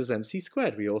purple E equals MC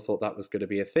squared, we all thought that was going to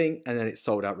be a thing, and then it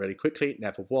sold out really quickly. It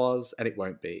never was, and it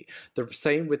won't be. The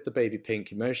same with the Baby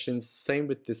Pink Emotions, same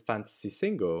with this Fantasy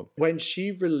single. When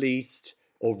she released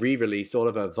or re-released all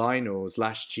of her vinyls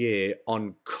last year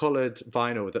on coloured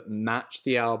vinyl that matched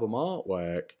the album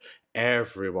artwork,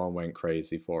 everyone went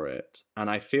crazy for it. And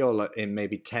I feel like in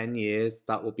maybe 10 years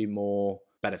that will be more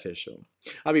beneficial.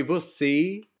 I mean, we'll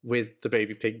see with the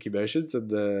Baby Pink Emotions and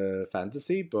the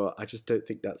Fantasy, but I just don't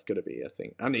think that's going to be a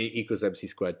thing. And E equals MC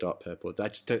squared dark purple. I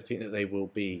just don't think that they will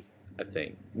be a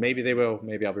thing. Maybe they will,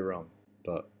 maybe I'll be wrong,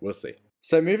 but we'll see.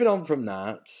 So moving on from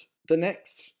that, the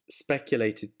next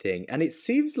speculated thing, and it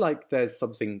seems like there's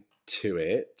something to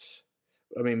it,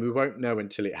 I mean, we won't know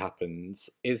until it happens,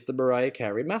 is the Mariah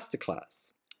Carey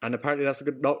Masterclass. And apparently that's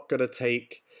not going to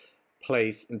take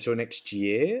place until next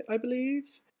year, I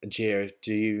believe. Gio,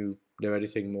 do you know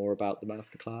anything more about the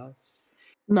Masterclass?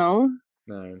 No.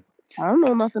 I don't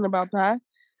know nothing about that.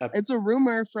 It's a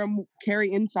rumor from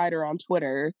Carey Insider on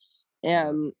Twitter,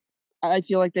 and I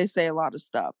feel like they say a lot of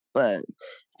stuff, but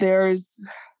there's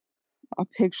a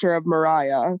picture of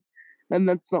Mariah. And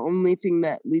that's the only thing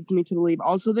that leads me to believe.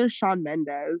 Also, there's Shawn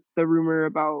Mendes. The rumor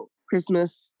about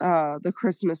Christmas, the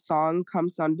Christmas song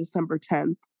comes on December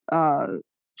 10th.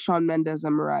 Shawn Mendes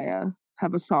and Mariah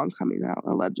have a song coming out,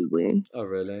 allegedly. Oh,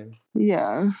 really?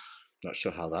 Yeah. Not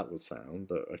sure how that would sound,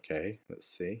 but okay, let's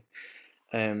see.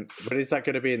 But is that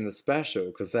going to be in the special?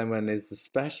 Because then when is the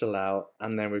special out,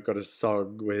 and then we've got a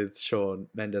song with Shawn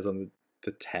Mendes on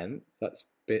the 10th? That's a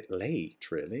bit late,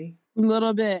 really. A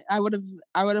little bit. I would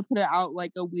have put it out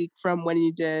like a week from when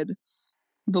you did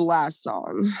the last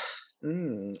song.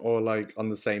 Or like on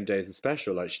the same day as the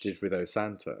special, like she did with Oh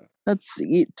Santa. That's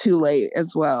too late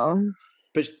as well.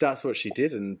 But that's what she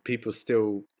did, and people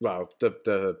still, well,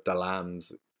 the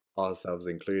lambs, ourselves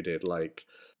included, like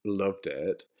loved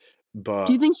it. But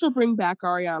do you think she'll bring back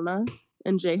Ariana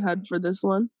and J Hud for this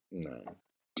one? No.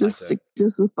 Just a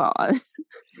thought.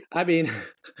 I mean,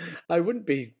 I wouldn't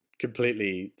be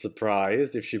completely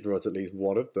surprised if she brought at least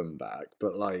one of them back,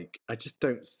 but like, I just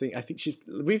don't think. I think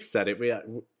we've said it.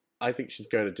 I think she's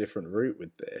going a different route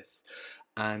with this.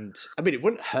 And I mean, it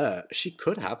wouldn't hurt. She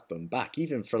could have them back,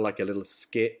 even for like a little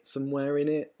skit somewhere in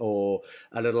it, or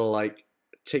a little like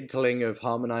tinkling of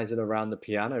harmonizing around the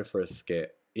piano for a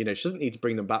skit. You know, she doesn't need to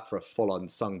bring them back for a full-on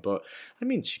song, but I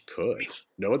mean, she could.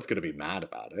 No one's going to be mad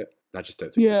about it. I just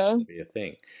don't think it's going to be a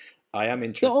thing. I am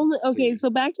interested. So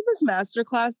back to this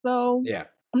masterclass, though. Yeah.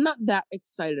 I'm not that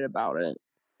excited about it.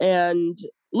 And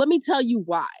let me tell you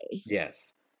why.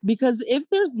 Yes. Because if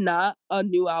there's not a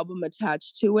new album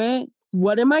attached to it,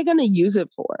 what am I going to use it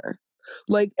for?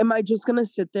 Like, am I just going to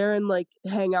sit there and like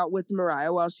hang out with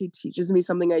Mariah while she teaches me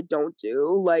something I don't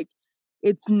do? Like,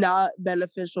 it's not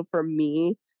beneficial for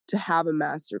me to have a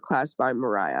masterclass by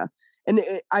Mariah. And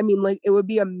it would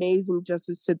be amazing just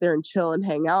to sit there and chill and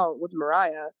hang out with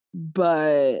Mariah.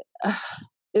 But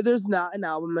if there's not an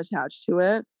album attached to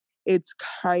it, it's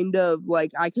kind of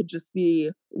like I could just be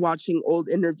watching old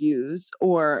interviews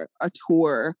or a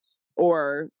tour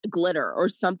or glitter or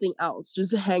something else,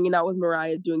 just hanging out with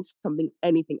Mariah, doing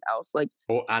anything else. Like,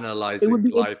 or analyzing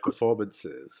live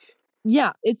performances.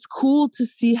 Yeah, it's cool to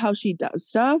see how she does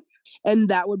stuff. And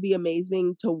that would be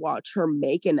amazing to watch her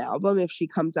make an album if she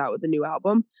comes out with a new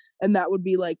album. And that would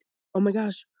be like, oh my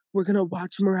gosh, we're going to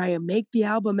watch Mariah make the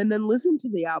album and then listen to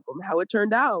the album, how it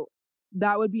turned out.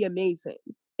 That would be amazing.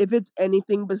 If it's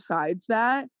anything besides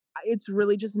that, it's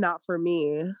really just not for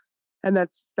me. And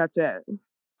that's it.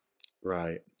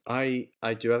 Right. I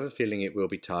do have a feeling it will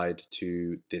be tied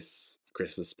to this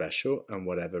Christmas special and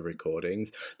whatever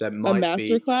recordings. There might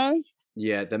be a masterclass.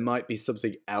 Yeah, there might be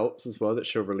something else as well that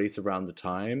she'll release around the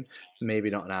time. Maybe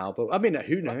not an album. I mean,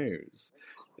 who knows?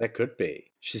 There could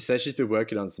be. She says she's been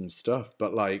working on some stuff,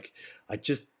 but like, I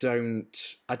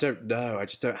don't know. I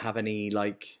just don't have any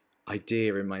like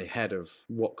idea in my head of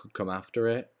what could come after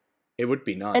it. It would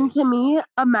be nice. And to me,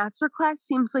 a masterclass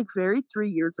seems like very 3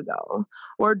 years ago,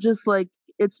 or just like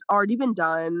it's already been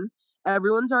done.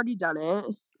 Everyone's already done it.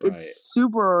 Right. It's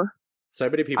super. So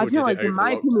many people. I feel like, in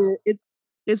my opinion,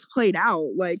 it's played out.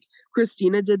 Like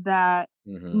Christina did that.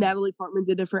 Mm-hmm. Natalie Portman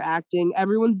did it for acting.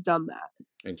 Everyone's done that.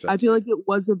 Exactly. I feel like it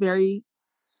was a very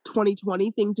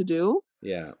 2020 thing to do.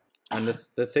 Yeah. And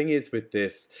the thing is with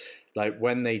this, like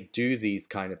when they do these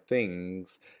kind of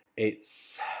things,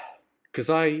 it's because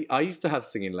I used to have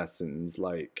singing lessons.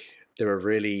 Like they were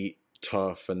really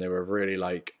tough and they were really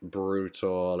like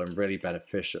brutal and really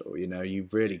beneficial. You know, you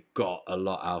really got a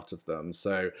lot out of them.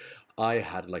 So I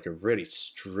had like a really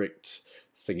strict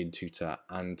singing tutor,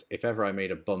 and if ever I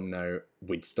made a bum note,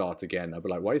 we'd start again. I'd be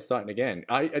like, why are you starting again?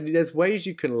 And there's ways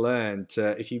you can learn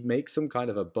to, if you make some kind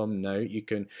of a bum note, you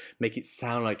can make it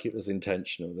sound like it was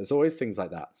intentional. There's always things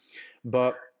like that.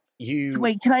 But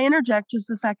wait, can I interject just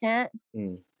a second?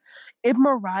 If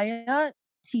Mariah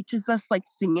teaches us like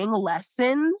singing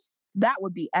lessons, that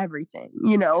would be everything,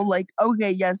 you know, like,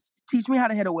 okay, yes, teach me how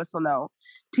to hit a whistle note,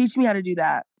 teach me how to do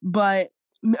that,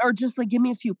 or just like give me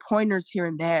a few pointers here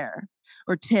and there,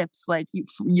 or tips, like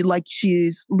you like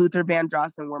she's Luther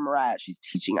Vandross and we're Mariah, she's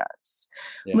teaching us.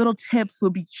 Yeah. Little tips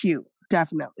would be cute,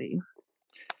 definitely.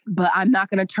 But I'm not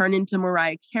going to turn into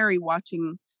Mariah Carey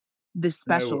watching this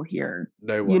special here.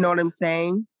 No way. You know what I'm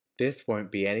saying? This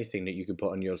won't be anything that you can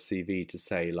put on your CV to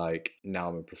say, like, now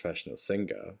I'm a professional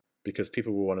singer, because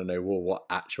people will want to know, well, what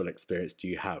actual experience do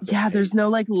you have? Yeah, there's no,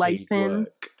 like,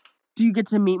 license. Do you get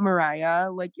to meet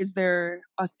Mariah? Like, is there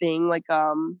a thing, like,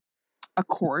 a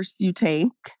course you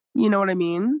take? You know what I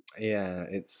mean? Yeah,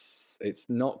 it's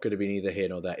not going to be neither here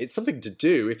nor there. It's something to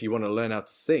do if you want to learn how to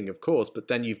sing, of course, but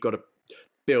then you've got to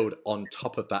build on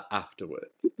top of that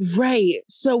afterwards. Right.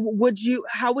 So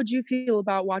how would you feel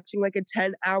about watching like a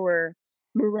 10-hour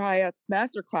Mariah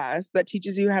masterclass that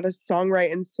teaches you how to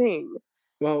songwrite and sing.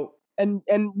 Well, and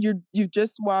you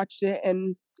just watched it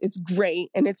and it's great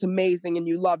and it's amazing and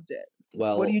you loved it.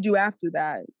 Well, what do you do after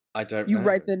that? I don't you know.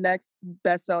 Write the next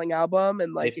best-selling album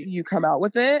and you come out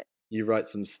with it? You write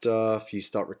some stuff, you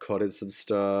start recording some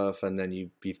stuff, and then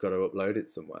you've got to upload it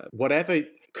somewhere. Whatever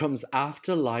comes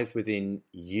after lies within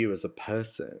you as a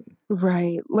person.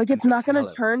 Right. Like, it's not going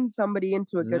to turn somebody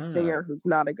into a good singer who's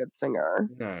not a good singer.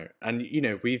 No. And, you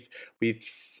know, we've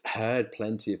heard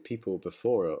plenty of people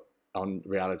before on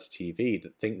reality TV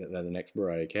that think that they're the next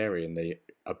Mariah Carey, and they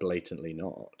are blatantly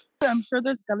not. I'm sure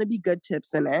there's going to be good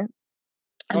tips in it.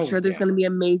 I'm sure there's going to be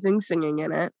amazing singing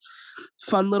in it.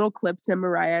 Fun little clips and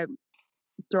Mariah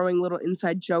throwing little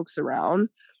inside jokes around.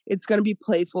 It's going to be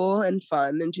playful and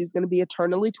fun, and she's going to be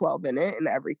eternally 12 in it and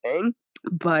everything.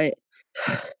 But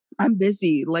I'm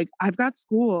busy. Like, I've got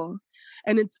school,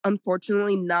 and it's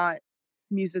unfortunately not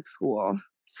music school.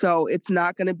 So it's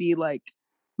not going to be like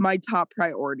my top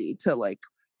priority to like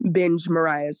binge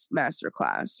Mariah's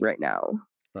masterclass right now.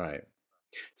 Right.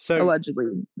 So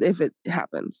allegedly, if it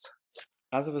happens.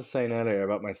 As I was saying earlier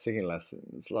about my singing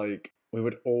lessons, like, we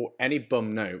would any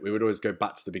bum note, we would always go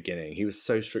back to the beginning. He was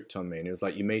so strict on me, and he was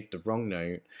like, you made the wrong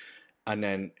note. And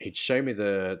then he'd show me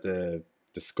the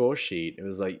score sheet. It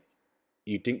was like,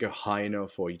 you didn't go high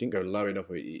enough, or you didn't go low enough,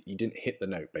 or you didn't hit the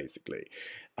note, basically.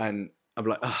 And I'm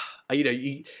like, you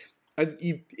know,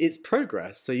 it's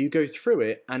progress. So you go through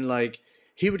it, and like,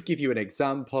 he would give you an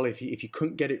example. If you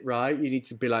couldn't get it right, you need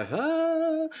to be like,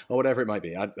 or whatever it might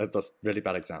be. That's a really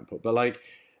bad example. But like,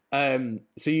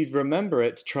 so you'd remember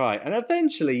it to try, and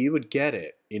eventually you would get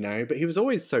it, you know. But he was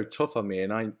always so tough on me,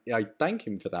 and I thank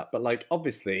him for that. But like,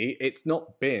 obviously, it's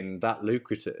not been that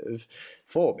lucrative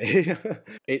for me.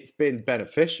 It's been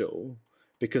beneficial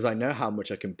because I know how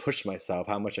much I can push myself,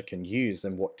 how much I can use,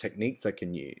 and what techniques I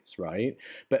can use, right?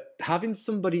 But having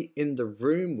somebody in the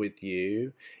room with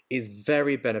you is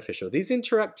very beneficial. These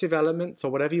interactive elements,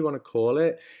 or whatever you want to call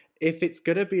it, if it's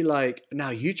going to be like,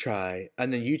 now you try,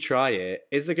 and then you try it,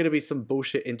 is there going to be some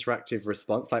bullshit interactive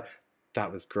response like,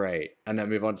 that was great, and then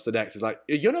move on to the next? It's like,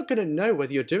 you're not going to know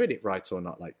whether you're doing it right or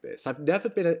not like this. I've never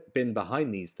been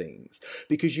behind these things,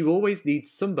 because you always need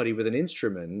somebody with an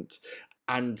instrument.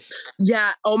 And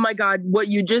yeah, oh my God, what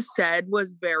you just said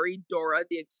was very Dora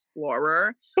the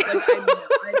Explorer.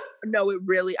 Like, no, it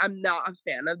really, I'm not a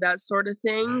fan of that sort of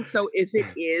thing. So if it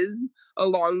is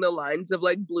along the lines of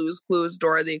like Blue's Clues,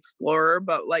 Dora the Explorer,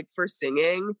 but like for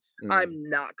singing, I'm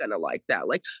not gonna like that.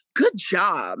 Like, good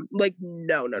job. Like,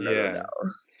 no.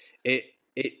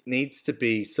 It needs to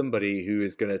be somebody who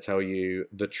is going to tell you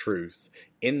the truth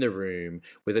in the room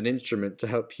with an instrument to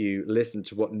help you listen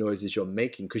to what noises you're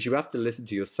making, because you have to listen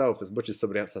to yourself as much as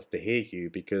somebody else has to hear you,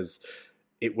 because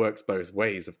it works both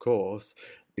ways, of course,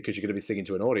 because you're going to be singing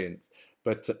to an audience,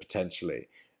 but potentially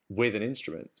with an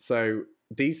instrument. So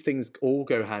these things all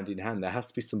go hand in hand. There has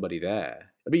to be somebody there.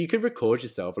 I mean, you can record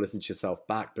yourself or listen to yourself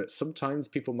back, but sometimes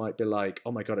people might be like,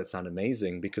 oh my God, it sounds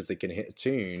amazing, because they can hit a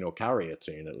tune, or carry a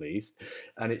tune at least.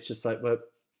 And it's just like, well,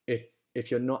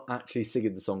 if you're not actually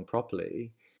singing the song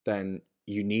properly, then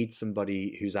you need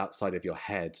somebody who's outside of your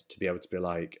head to be able to be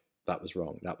like, that was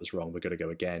wrong, we're going to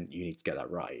go again, you need to get that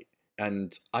right.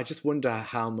 And I just wonder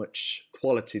how much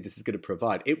quality this is going to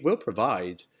provide. It will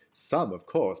provide some, of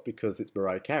course, because it's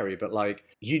Mariah Carey, but like,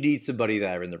 you need somebody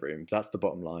there in the room. That's the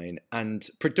bottom line. And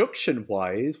production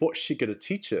wise, what's she going to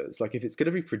teach us? Like, if it's going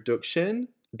to be production,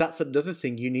 that's another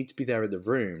thing. You need to be there in the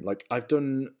room. Like, I've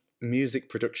done music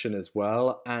production as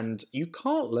well, and you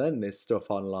can't learn this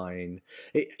stuff online.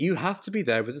 You have to be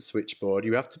there with a switchboard.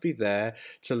 You have to be there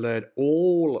to learn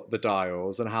all the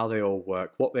dials and how they all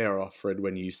work, what they are offering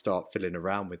when you start fiddling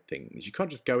around with things. You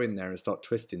can't just go in there and start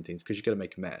twisting things, because you're going to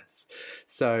make a mess.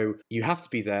 So you have to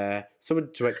be there,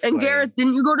 someone to explain. And Gareth,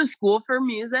 didn't you go to school for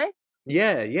music?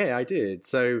 Yeah, I did.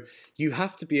 So you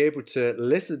have to be able to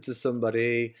listen to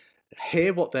somebody,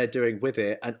 hear what they're doing with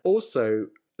it, and also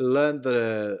learn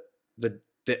the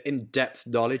in-depth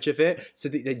knowledge of it, so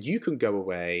that then you can go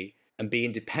away and be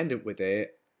independent with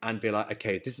it and be like,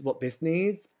 okay, this is what this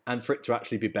needs, and for it to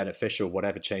actually be beneficial,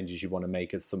 whatever changes you want to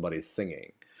make as somebody's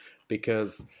singing.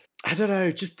 Because, I don't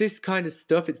know, just this kind of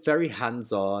stuff, it's very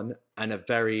hands-on and a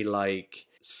very like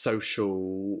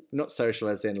social, not social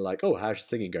as in like, oh, how's your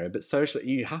singing going, but social.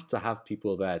 You have to have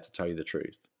people there to tell you the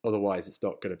truth, otherwise it's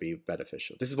not going to be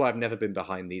beneficial. This is why I've never been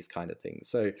behind these kind of things.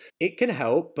 So it can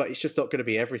help, but it's just not going to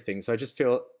be everything. So I just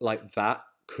feel like that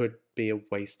could be a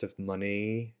waste of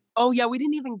money. Oh yeah, we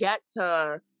didn't even get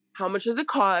to how much does it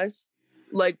cost,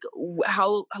 like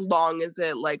how long is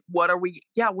it, like what are we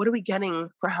getting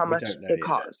for how much it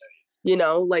costs, you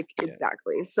know, like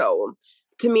exactly. So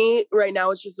to me right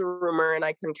now it's just a rumor and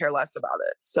I couldn't care less about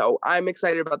it. So I'm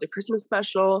excited about the Christmas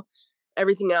special,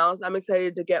 everything else. I'm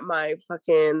excited to get my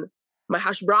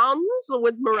hash browns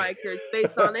with Mariah Carey's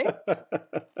face on it.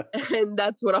 And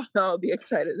that's what I'll be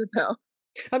excited about.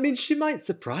 I mean, she might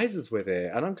surprise us with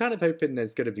it, and I'm kind of hoping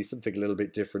there's going to be something a little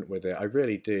bit different with it. I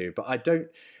really do, but I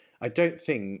don't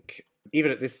think,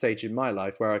 even at this stage in my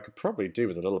life, where I could probably do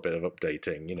with a little bit of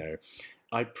updating, you know,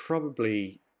 I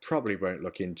probably won't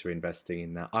look into investing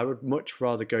in that. I would much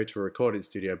rather go to a recording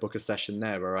studio, book a session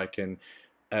there where I can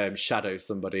shadow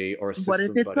somebody or assist somebody.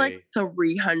 What if it's like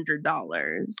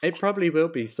 $300? It probably will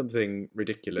be something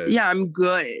ridiculous. Yeah, I'm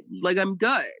good. Like, I'm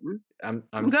good. I'm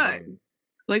good. Fine.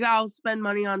 Like, I'll spend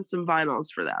money on some vinyls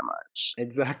for that much.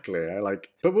 Exactly.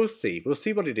 But we'll see. We'll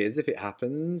see what it is. If it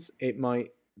happens, it might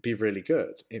be really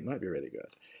good. It might be really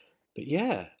good. But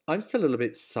yeah, I'm still a little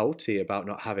bit salty about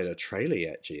not having a trailer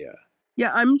yet, Gia.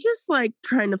 Yeah, I'm just like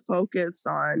trying to focus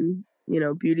on, you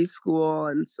know, beauty school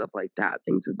and stuff like that,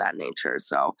 things of that nature.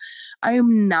 So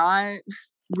I'm not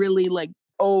really like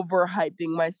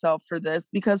overhyping myself for this,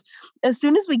 because as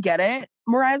soon as we get it,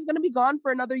 Mariah's going to be gone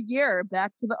for another year,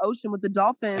 back to the ocean with the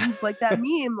dolphins, like that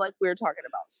meme like we were talking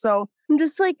about. So I'm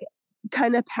just like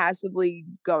kind of passively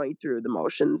going through the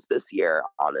motions this year,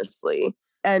 honestly.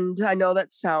 And I know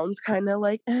that sounds kind of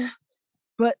like,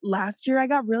 but last year I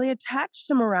got really attached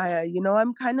to Mariah. You know,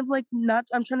 I'm kind of like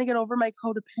I'm trying to get over my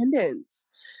codependence.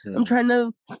 Yeah. I'm trying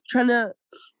to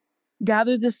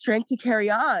gather the strength to carry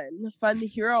on, find the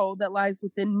hero that lies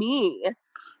within me,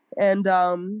 and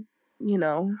you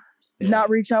know, not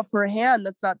reach out for a hand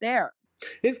that's not there.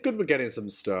 It's good we're getting some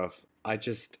stuff. I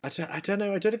don't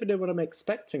know. I don't even know what I'm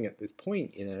expecting at this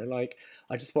point, you know? Like,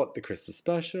 I just want the Christmas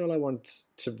special. I want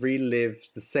to relive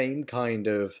the same kind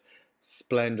of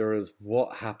splendor as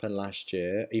what happened last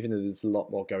year, even though there's a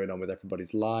lot more going on with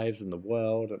everybody's lives and the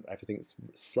world and everything's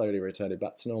slowly returning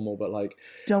back to normal. But like,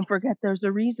 don't forget there's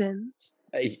a reason.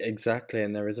 Exactly,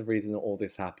 and there is a reason that all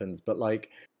this happens. But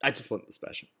like, I just want the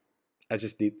special. I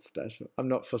just need the special. I'm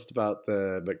not fussed about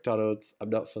the McDonald's. I'm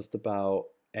not fussed about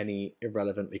any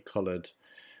irrelevantly coloured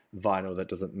vinyl that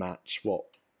doesn't match what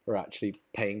we're actually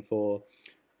paying for.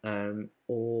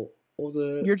 Or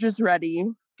the... You're just ready.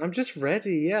 I'm just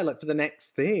ready, yeah, like for the next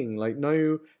thing. Like,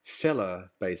 no filler,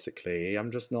 basically.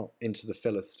 I'm just not into the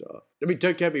filler stuff. I mean,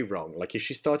 don't get me wrong. Like, if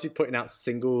she started putting out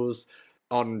singles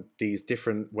on these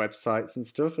different websites and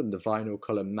stuff, and the vinyl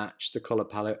colour matched the colour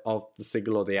palette of the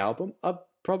single or the album, I'd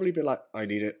probably be like, I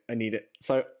need it.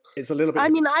 So it's a little bit... I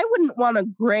mean, I wouldn't want a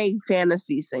grey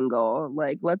fantasy single.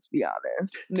 Like, let's be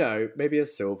honest. No, maybe a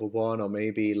silver one, or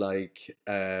maybe like...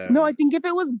 No, I think if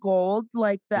it was gold,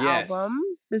 like the album,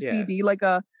 the CD, like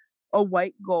a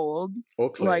white gold,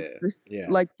 or clear, like this,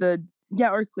 like the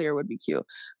or clear would be cute.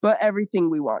 But everything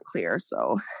we want clear,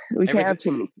 so we can't have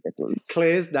too many things.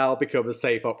 Clear's now become a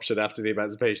safe option after the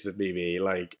emancipation of Mimi.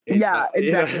 Like, exactly.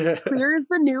 Yeah. Clear is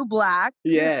the new black,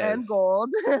 and gold.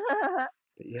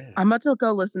 Yeah, I'm about to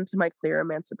go listen to my Clear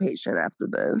Emancipation after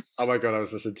this. Oh my god, I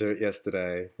was listening to it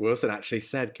yesterday. Wilson actually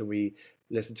said, "Can we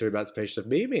listen to Emancipation of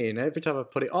Mimi?" And every time I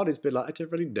put it on, it's been like, I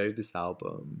don't really know this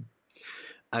album.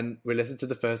 And we listened to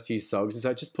the first few songs. It's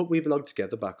like, just put We Belong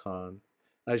Together back on.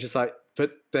 I was just like,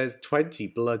 but there's 20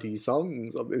 bloody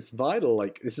songs on this vinyl.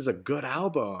 Like, this is a good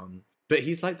album. But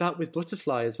he's like that with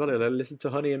Butterfly as well. And I listened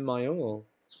to Honey in My All.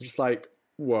 I'm just like,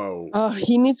 whoa. Oh,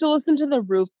 he needs to listen to The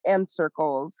Roof and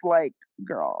Circles. Like,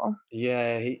 girl.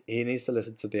 Yeah, he needs to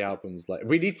listen to the albums. Like,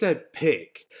 we need to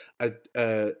pick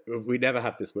we never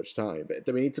have this much time,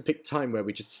 but we need to pick time where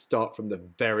we just start from the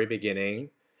very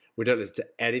beginning. We don't listen to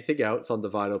anything else on the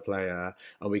vinyl player,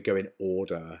 and we go in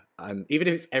order. And even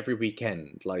if it's every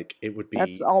weekend, like, it would be...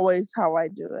 That's always how I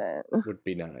do it. Would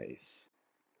be nice.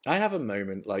 I have a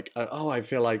moment like, I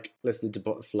feel like listening to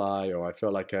Butterfly, or I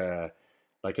feel like at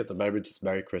the moment it's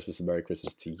Merry Christmas and Merry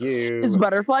Christmas to You. Is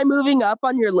Butterfly moving up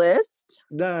on your list?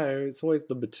 No, it's always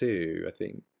number 2, I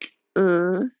think.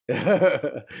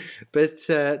 But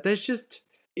there's just...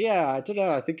 Yeah, I don't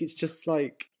know. I think it's just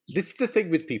like... This is the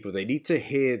thing with people. They need to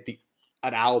hear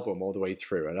an album all the way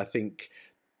through. And I think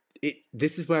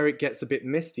this is where it gets a bit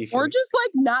misty. Or just like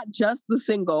not just the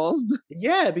singles.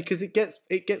 Yeah, because it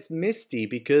gets misty,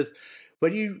 because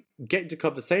when you get into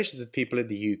conversations with people in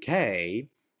the UK,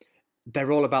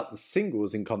 they're all about the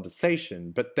singles in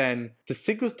conversation. But then the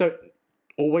singles don't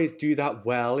always do that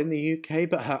well in the UK,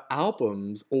 but her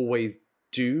albums always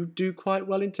do quite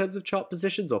well in terms of chart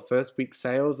positions or first week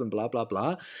sales and blah, blah,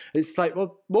 blah. It's like,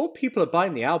 well, more people are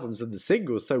buying the albums than the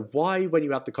singles. So why, when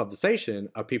you have the conversation,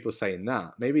 are people saying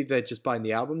that? Maybe they're just buying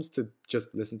the albums to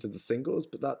just listen to the singles,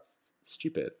 but that's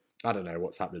stupid. I don't know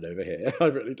what's happening over here. I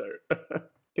really don't.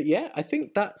 But yeah, I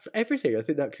think that's everything. I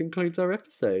think that concludes our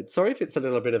episode. Sorry if it's a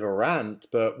little bit of a rant,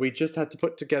 but we just had to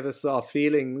put together our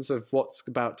feelings of what's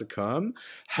about to come.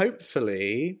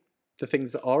 Hopefully, the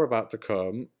things that are about to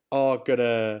come are going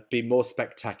to be more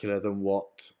spectacular than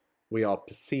what we are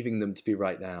perceiving them to be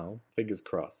right now. Fingers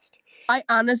crossed. I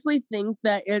honestly think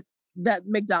that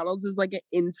McDonald's is like an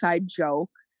inside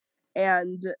joke,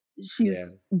 and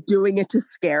she's doing it to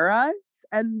scare us.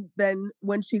 And then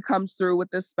when she comes through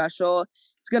with this special,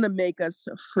 it's gonna make us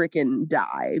freaking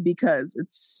die because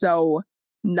it's so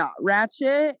not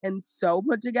ratchet and so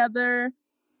put together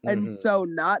and so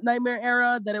not Nightmare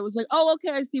Era that it was like, oh,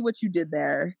 okay, I see what you did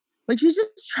there. Like, she's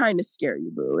just trying to scare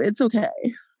you, boo. It's okay.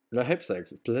 I hope so,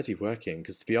 because it's bloody working.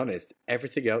 Because to be honest,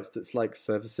 everything else that's like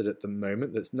servicing at the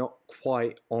moment that's not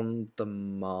quite on the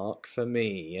mark for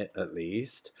me, at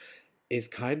least, is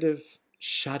kind of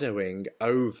shadowing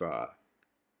over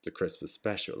the Christmas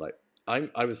special. Like,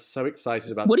 I was so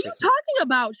excited about. What are you talking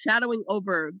about? Shadowing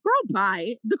over, girl?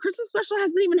 Bye. The Christmas special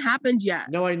hasn't even happened yet.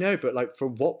 No, I know, but like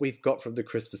from what we've got from the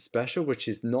Christmas special, which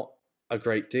is not a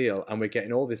great deal, and we're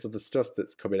getting all this other stuff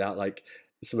that's coming out. Like,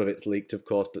 some of it's leaked, of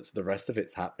course, but the rest of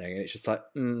it's happening, and it's just like,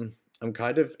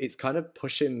 it's kind of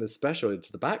pushing the special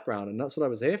into the background, and that's what I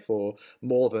was here for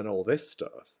more than all this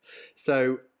stuff.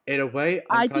 So in a way,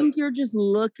 I think you're just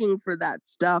looking for that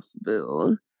stuff,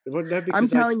 boo. Well, no, I'm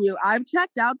telling you, I've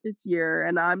checked out this year,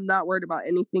 and I'm not worried about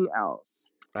anything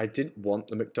else. I didn't want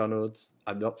the McDonald's.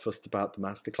 I'm not fussed about the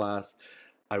masterclass.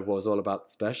 I was all about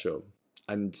the special,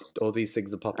 and all these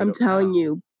things are popping up.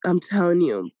 I'm telling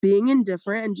you, being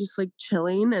indifferent and just like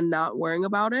chilling and not worrying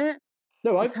about it.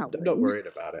 No, I'm not worried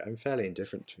about it. I'm fairly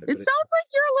indifferent to it. It sounds like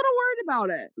you're a little worried about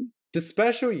it. The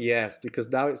special, yes, because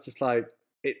now it's just like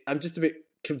I'm just a bit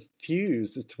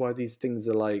confused as to why these things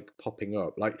are like popping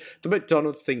up. Like the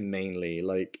McDonald's thing mainly.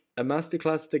 Like a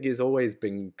masterclass thing has always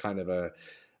been kind of a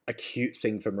cute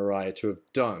thing for Mariah to have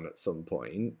done at some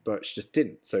point, but she just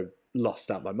didn't. So lost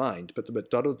out my mind. But the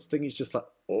McDonald's thing is just like,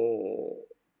 oh.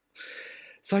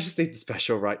 So I just need the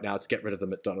special right now to get rid of the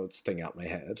McDonald's thing out my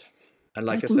head. And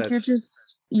like I said,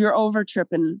 you're over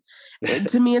tripping.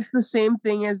 To me, it's the same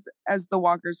thing as the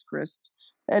Walker's Crisp.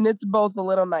 And it's both a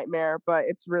little nightmare, but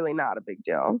it's really not a big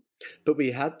deal. But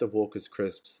we had the Walker's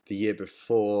Crisps the year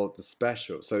before the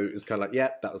special. So it was kind of like, yeah,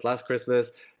 that was last Christmas.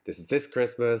 This is this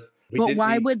Christmas. But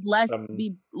why would less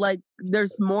be like,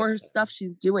 there's more stuff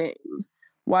she's doing.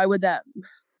 Why would that?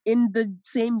 In the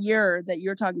same year that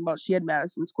you're talking about, she had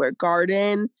Madison Square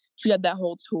Garden. She had that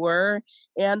whole tour.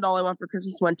 And All I Want for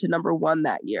Christmas went to #1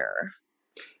 that year.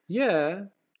 Yeah.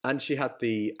 And she had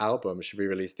the album. She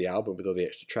re-released the album with all the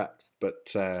extra tracks.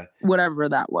 But whatever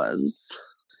that was.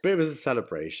 But it was a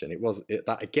celebration. It was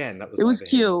that again. That was. It was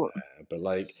cute. But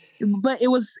like. But it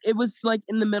was like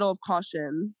in the middle of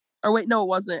Caution. Or wait, no, it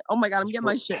wasn't. Oh my God, I'm getting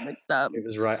my shit mixed up. It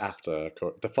was right after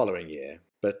the following year.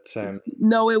 But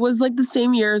no, it was like the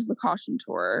same year as the Caution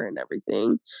tour and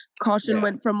everything. Caution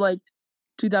went from like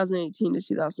 2018 to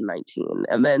 2019,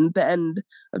 and then the end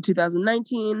of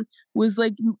 2019 was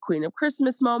like Queen of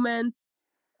Christmas moments,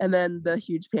 and then the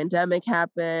huge pandemic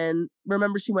happened.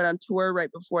 Remember, she went on tour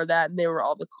right before that, and there were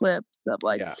all the clips of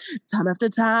like, time after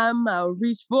time I'll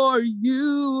reach for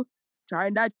you, try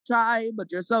and I try,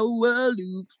 but you're so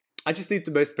aloof. I just need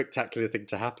the most spectacular thing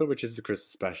to happen, which is the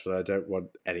Christmas special. I don't want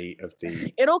any of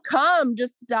the... It'll come.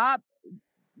 Just stop.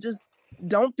 Just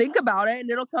don't think about it and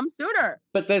it'll come sooner.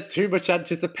 But there's too much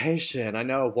anticipation. I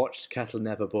know a watched kettle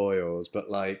never boils,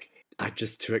 but like, I'm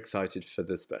just too excited for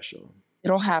the special.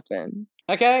 It'll happen.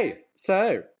 Okay,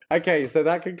 so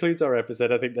that concludes our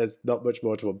episode. I think there's not much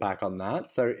more to unpack on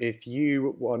that. So if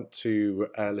you want to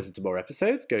listen to more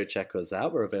episodes, go check us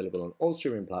out. We're available on all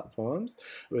streaming platforms.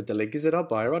 The link is in our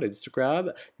bio on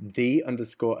Instagram,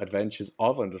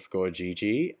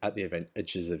 _adventures_of_Gigi at the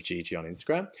Adventures of Gigi on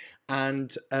Instagram.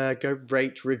 And go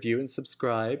rate, review, and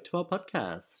subscribe to our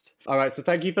podcast. All right, so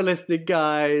thank you for listening,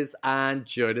 guys, and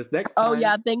join us next time. Oh,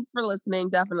 yeah, thanks for listening.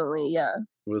 Definitely, yeah.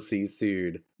 We'll see you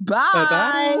soon. Bye.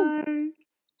 Bye-bye.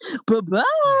 Bye-bye.